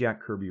epic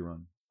Jack Kirby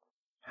run.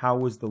 How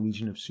was the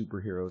Legion of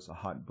Superheroes a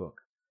hot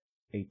book?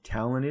 A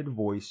talented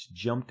voice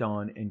jumped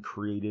on and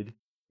created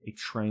a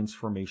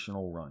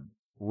transformational run.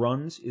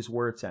 Runs is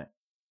where it's at.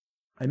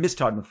 I miss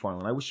Todd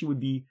McFarlane. I wish he would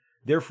be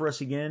there for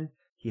us again.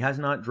 He has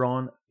not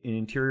drawn an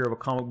interior of a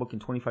comic book in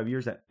 25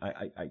 years.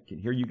 I can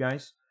hear you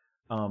guys.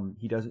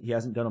 He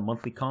hasn't done a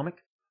monthly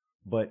comic,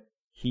 but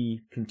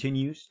he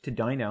continues to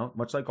dine out,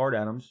 much like Art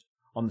Adams,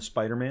 on the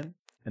Spider-Man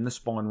and the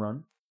Spawn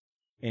run.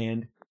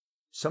 And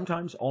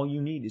sometimes all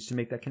you need is to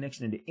make that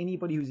connection. And to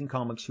anybody who's in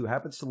comics who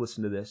happens to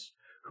listen to this,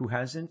 who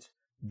hasn't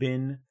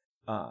been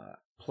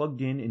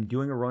plugged in and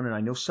doing a run, and I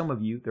know some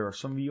of you, there are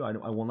some of you,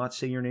 I will not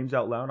say your names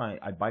out loud.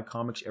 I buy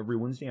comics every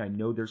Wednesday. I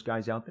know there's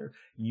guys out there.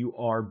 You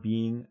are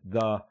being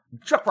the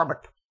Chuck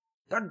Robert.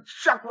 The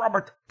Chuck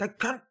Robert. They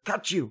can't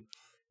catch you.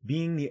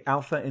 Being the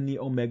Alpha and the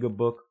Omega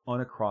book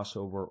on a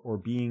crossover, or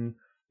being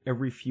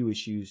every few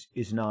issues,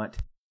 is not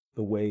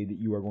the way that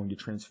you are going to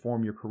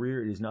transform your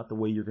career. It is not the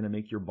way you're going to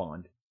make your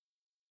bond.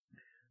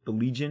 The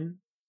Legion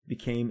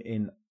became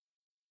an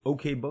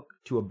okay book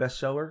to a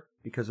bestseller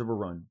because of a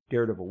run.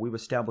 Daredevil, we've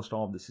established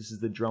all of this. This is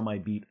the drum I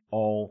beat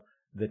all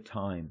the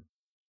time.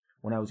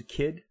 When I was a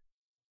kid,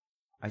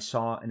 I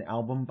saw an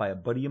album by a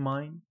buddy of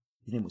mine.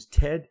 His name was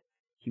Ted.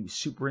 He was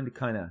super into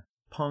kind of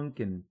punk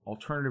and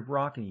alternative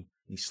rock, and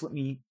he slipped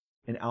me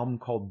an album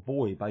called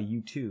Boy by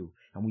U2,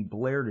 and we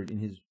blared it in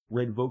his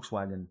red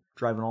Volkswagen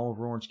driving all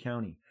over Orange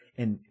County.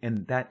 And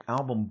that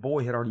album,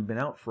 Boy, had already been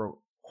out for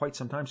quite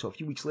some time. So a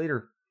few weeks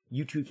later,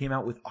 U2 came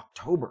out with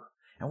October.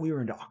 And we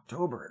were into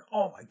October, and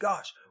oh my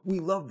gosh,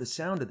 we loved the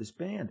sound of this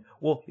band.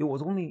 Well, it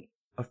was only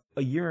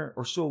a year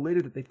or so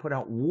later that they put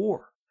out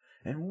War,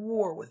 and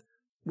War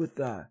with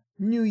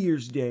New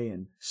Year's Day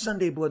and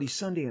Sunday Bloody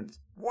Sunday, and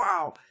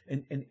wow,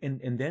 and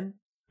then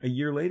a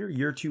year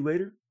or 2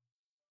 later,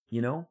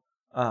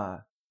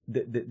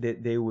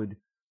 they would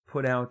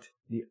put out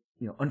the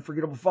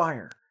Unforgettable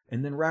Fire,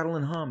 and then Rattle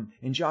and Hum,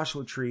 and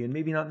Joshua Tree, and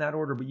maybe not in that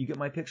order, but you get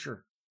my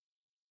picture.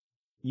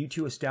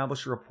 U2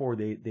 established a rapport.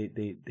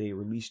 They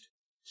released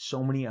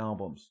so many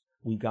albums.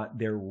 We got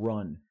their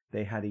run.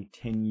 They had a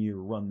 10-year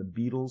run. The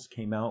Beatles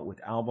came out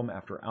with album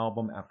after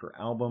album after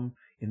album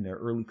in their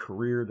early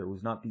career. There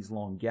was not these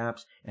long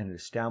gaps, and it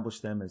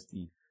established them as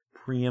the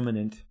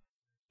preeminent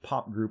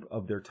pop group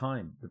of their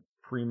time, the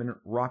preeminent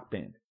rock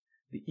band.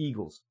 The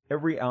Eagles,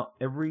 every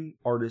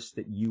artist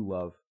that you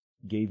love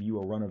gave you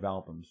a run of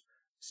albums.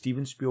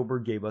 Steven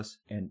Spielberg gave us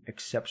an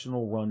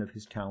exceptional run of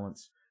his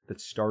talents that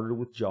started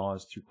with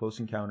Jaws, through Close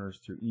Encounters,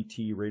 through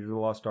E.T., Raiders of the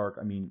Lost Ark.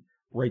 I mean,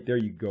 right there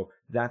you go.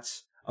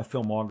 That's a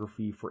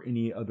filmography for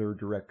any other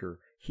director.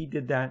 He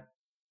did that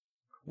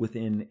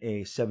within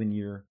a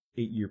 7-year,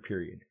 8-year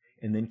period,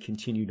 and then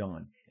continued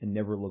on and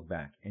never looked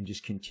back and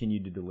just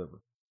continued to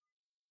deliver.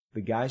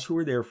 The guys who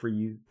are there for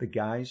you, the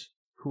guys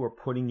who are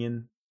putting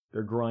in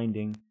their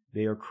grinding,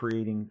 they are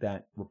creating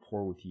that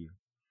rapport with you.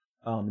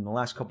 In the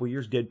last couple of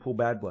years, Deadpool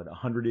Bad Blood,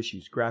 100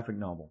 issues, graphic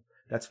novel.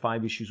 That's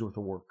 5 issues worth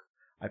of work.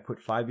 I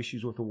put 5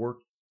 issues worth of work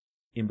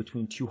in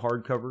between two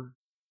hardcover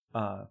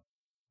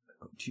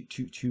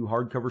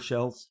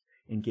shells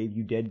and gave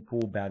you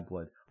Deadpool Bad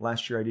Blood.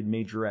 Last year I did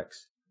Major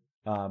X.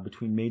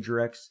 Between Major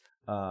X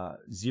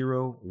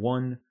 0,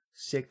 1,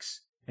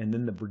 6, and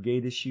then the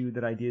Brigade issue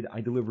that I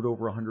delivered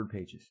over 100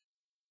 pages.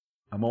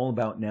 I'm all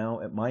about now,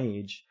 at my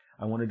age,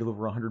 I want to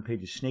deliver 100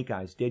 pages. Snake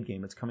Eyes, Dead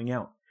Game, it's coming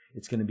out.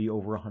 It's going to be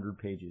over 100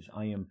 pages.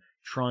 I am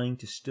trying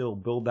to still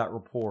build that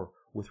rapport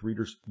with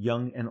readers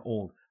young and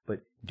old.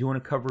 But doing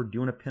a cover,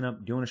 doing a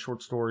pinup, doing a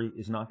short story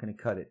is not going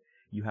to cut it.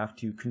 You have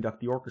to conduct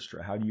the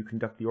orchestra. How do you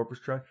conduct the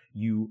orchestra?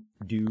 You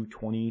do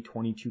 20,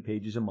 22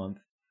 pages a month,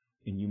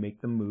 and you make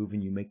them move,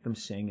 and you make them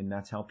sing, and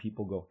that's how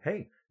people go,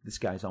 hey, this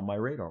guy's on my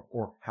radar,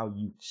 or how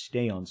you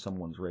stay on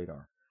someone's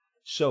radar.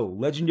 So,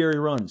 legendary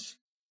runs.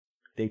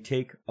 They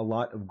take a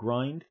lot of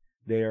grind.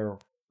 They're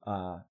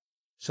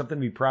something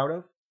to be proud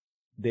of.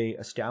 They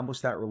establish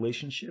that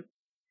relationship.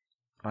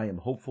 I am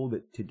hopeful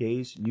that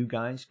today's new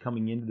guys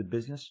coming into the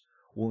business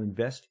will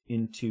invest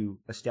into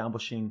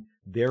establishing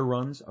their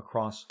runs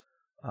across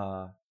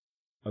a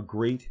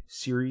great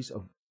series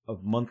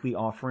of monthly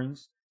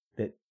offerings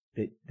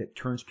that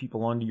turns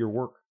people onto your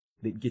work,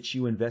 that gets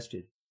you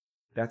invested.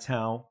 That's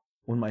how,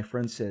 when my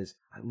friend says,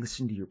 I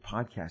listened to your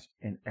podcast,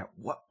 and at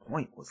what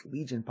point was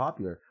Legion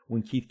popular?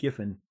 When Keith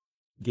Giffen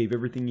gave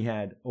everything he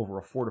had over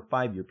a 4 to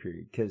 5 year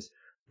period, because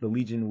the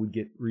Legion would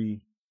get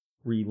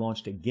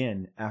relaunched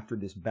again after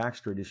this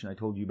Baxter edition I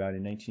told you about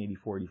in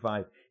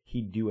 1984-85.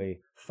 He'd do a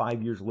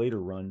 5 years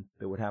later run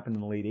that would happen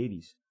in the late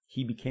 80s.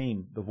 He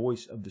became the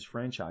voice of this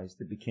franchise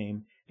that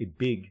became a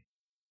big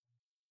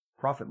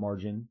profit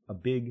margin, a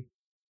big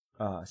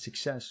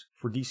success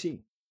for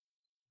DC.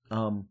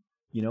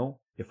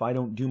 If I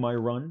don't do my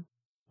run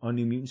on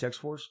New Mutants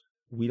X-Force,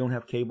 we don't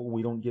have cable,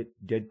 we don't get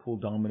Deadpool,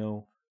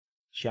 Domino,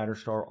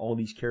 Shatterstar, all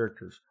these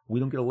characters. We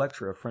don't get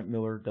Elektra if Frank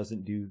Miller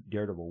doesn't do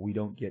Daredevil. We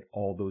don't get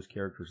all those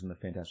characters in the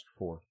Fantastic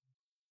Four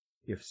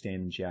if Stan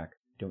and Jack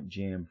don't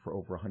jam for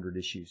over 100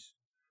 issues.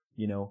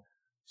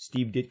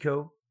 Steve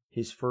Ditko,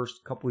 his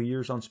first couple of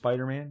years on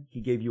Spider-Man, he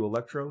gave you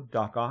Electro,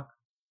 Doc Ock.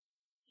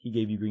 He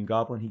gave you Green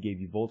Goblin. He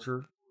gave you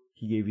Vulture.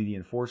 He gave you the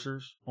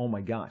Enforcers. Oh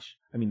my gosh.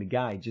 I mean, the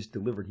guy just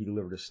delivered. He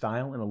delivered a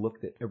style and a look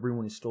that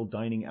everyone is still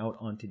dining out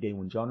on today.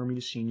 When John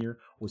Romita Sr.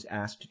 was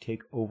asked to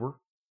take over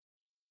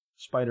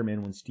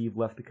Spider-Man when Steve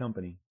left the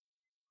company,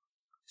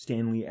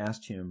 Stan Lee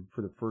asked him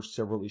for the first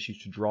several issues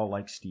to draw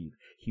like Steve.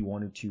 He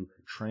wanted to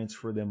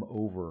transfer them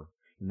over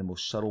in the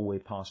most subtle way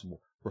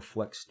possible.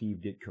 Reflect Steve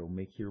Ditko.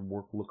 Make your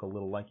work look a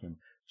little like him.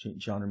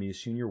 John Romita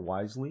Sr.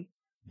 wisely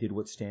did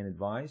what Stan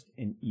advised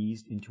and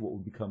eased into what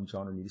would become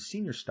John Romita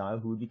Sr.'s style,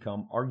 who would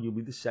become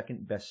arguably the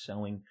second best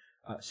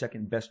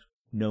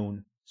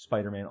known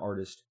Spider-Man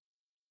artist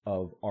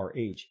of our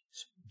age.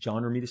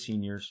 John Romita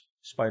Sr.'s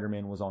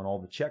Spider-Man was on all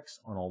the checks,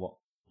 on all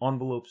the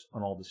envelopes,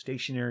 on all the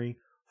stationery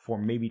for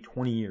maybe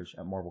 20 years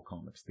at Marvel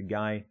Comics. The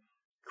guy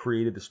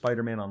created the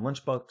Spider-Man on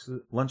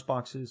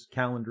lunchboxes,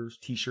 calendars,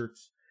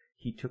 t-shirts.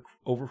 He took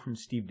over from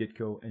Steve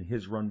Ditko, and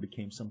his run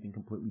became something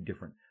completely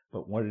different.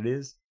 But what it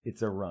is,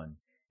 it's a run.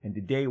 And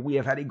today we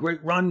have had a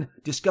great run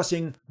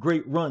discussing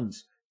great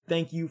runs.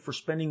 Thank you for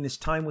spending this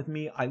time with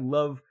me. I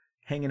love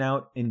hanging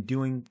out and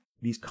doing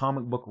these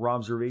comic book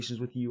observations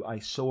with you. I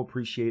so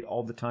appreciate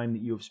all the time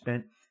that you have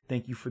spent.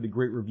 Thank you for the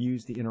great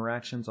reviews, the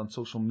interactions on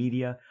social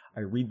media. I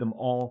read them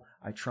all.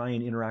 I try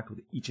and interact with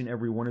each and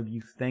every one of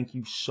you. Thank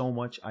you so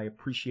much. I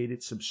appreciate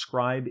it.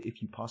 Subscribe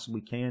if you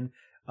possibly can.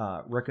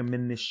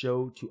 Recommend this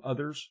show to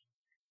others.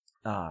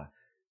 I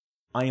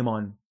am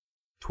on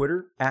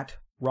Twitter at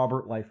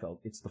Robert Liefeld.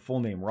 It's the full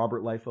name,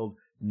 Robert Liefeld.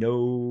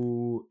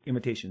 No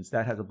imitations.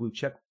 That has a blue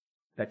check.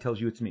 That tells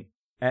you it's me.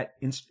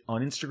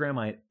 On Instagram,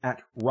 I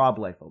at Rob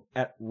Liefeld.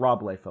 At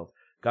Rob Liefeld.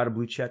 Got a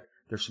blue check.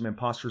 There's some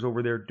imposters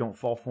over there. Don't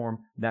fall for them.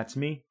 That's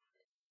me.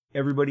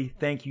 Everybody,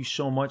 thank you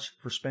so much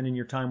for spending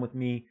your time with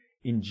me.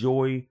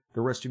 Enjoy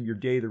the rest of your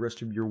day, the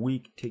rest of your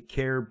week. Take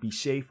care. Be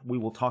safe. We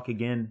will talk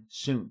again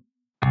soon.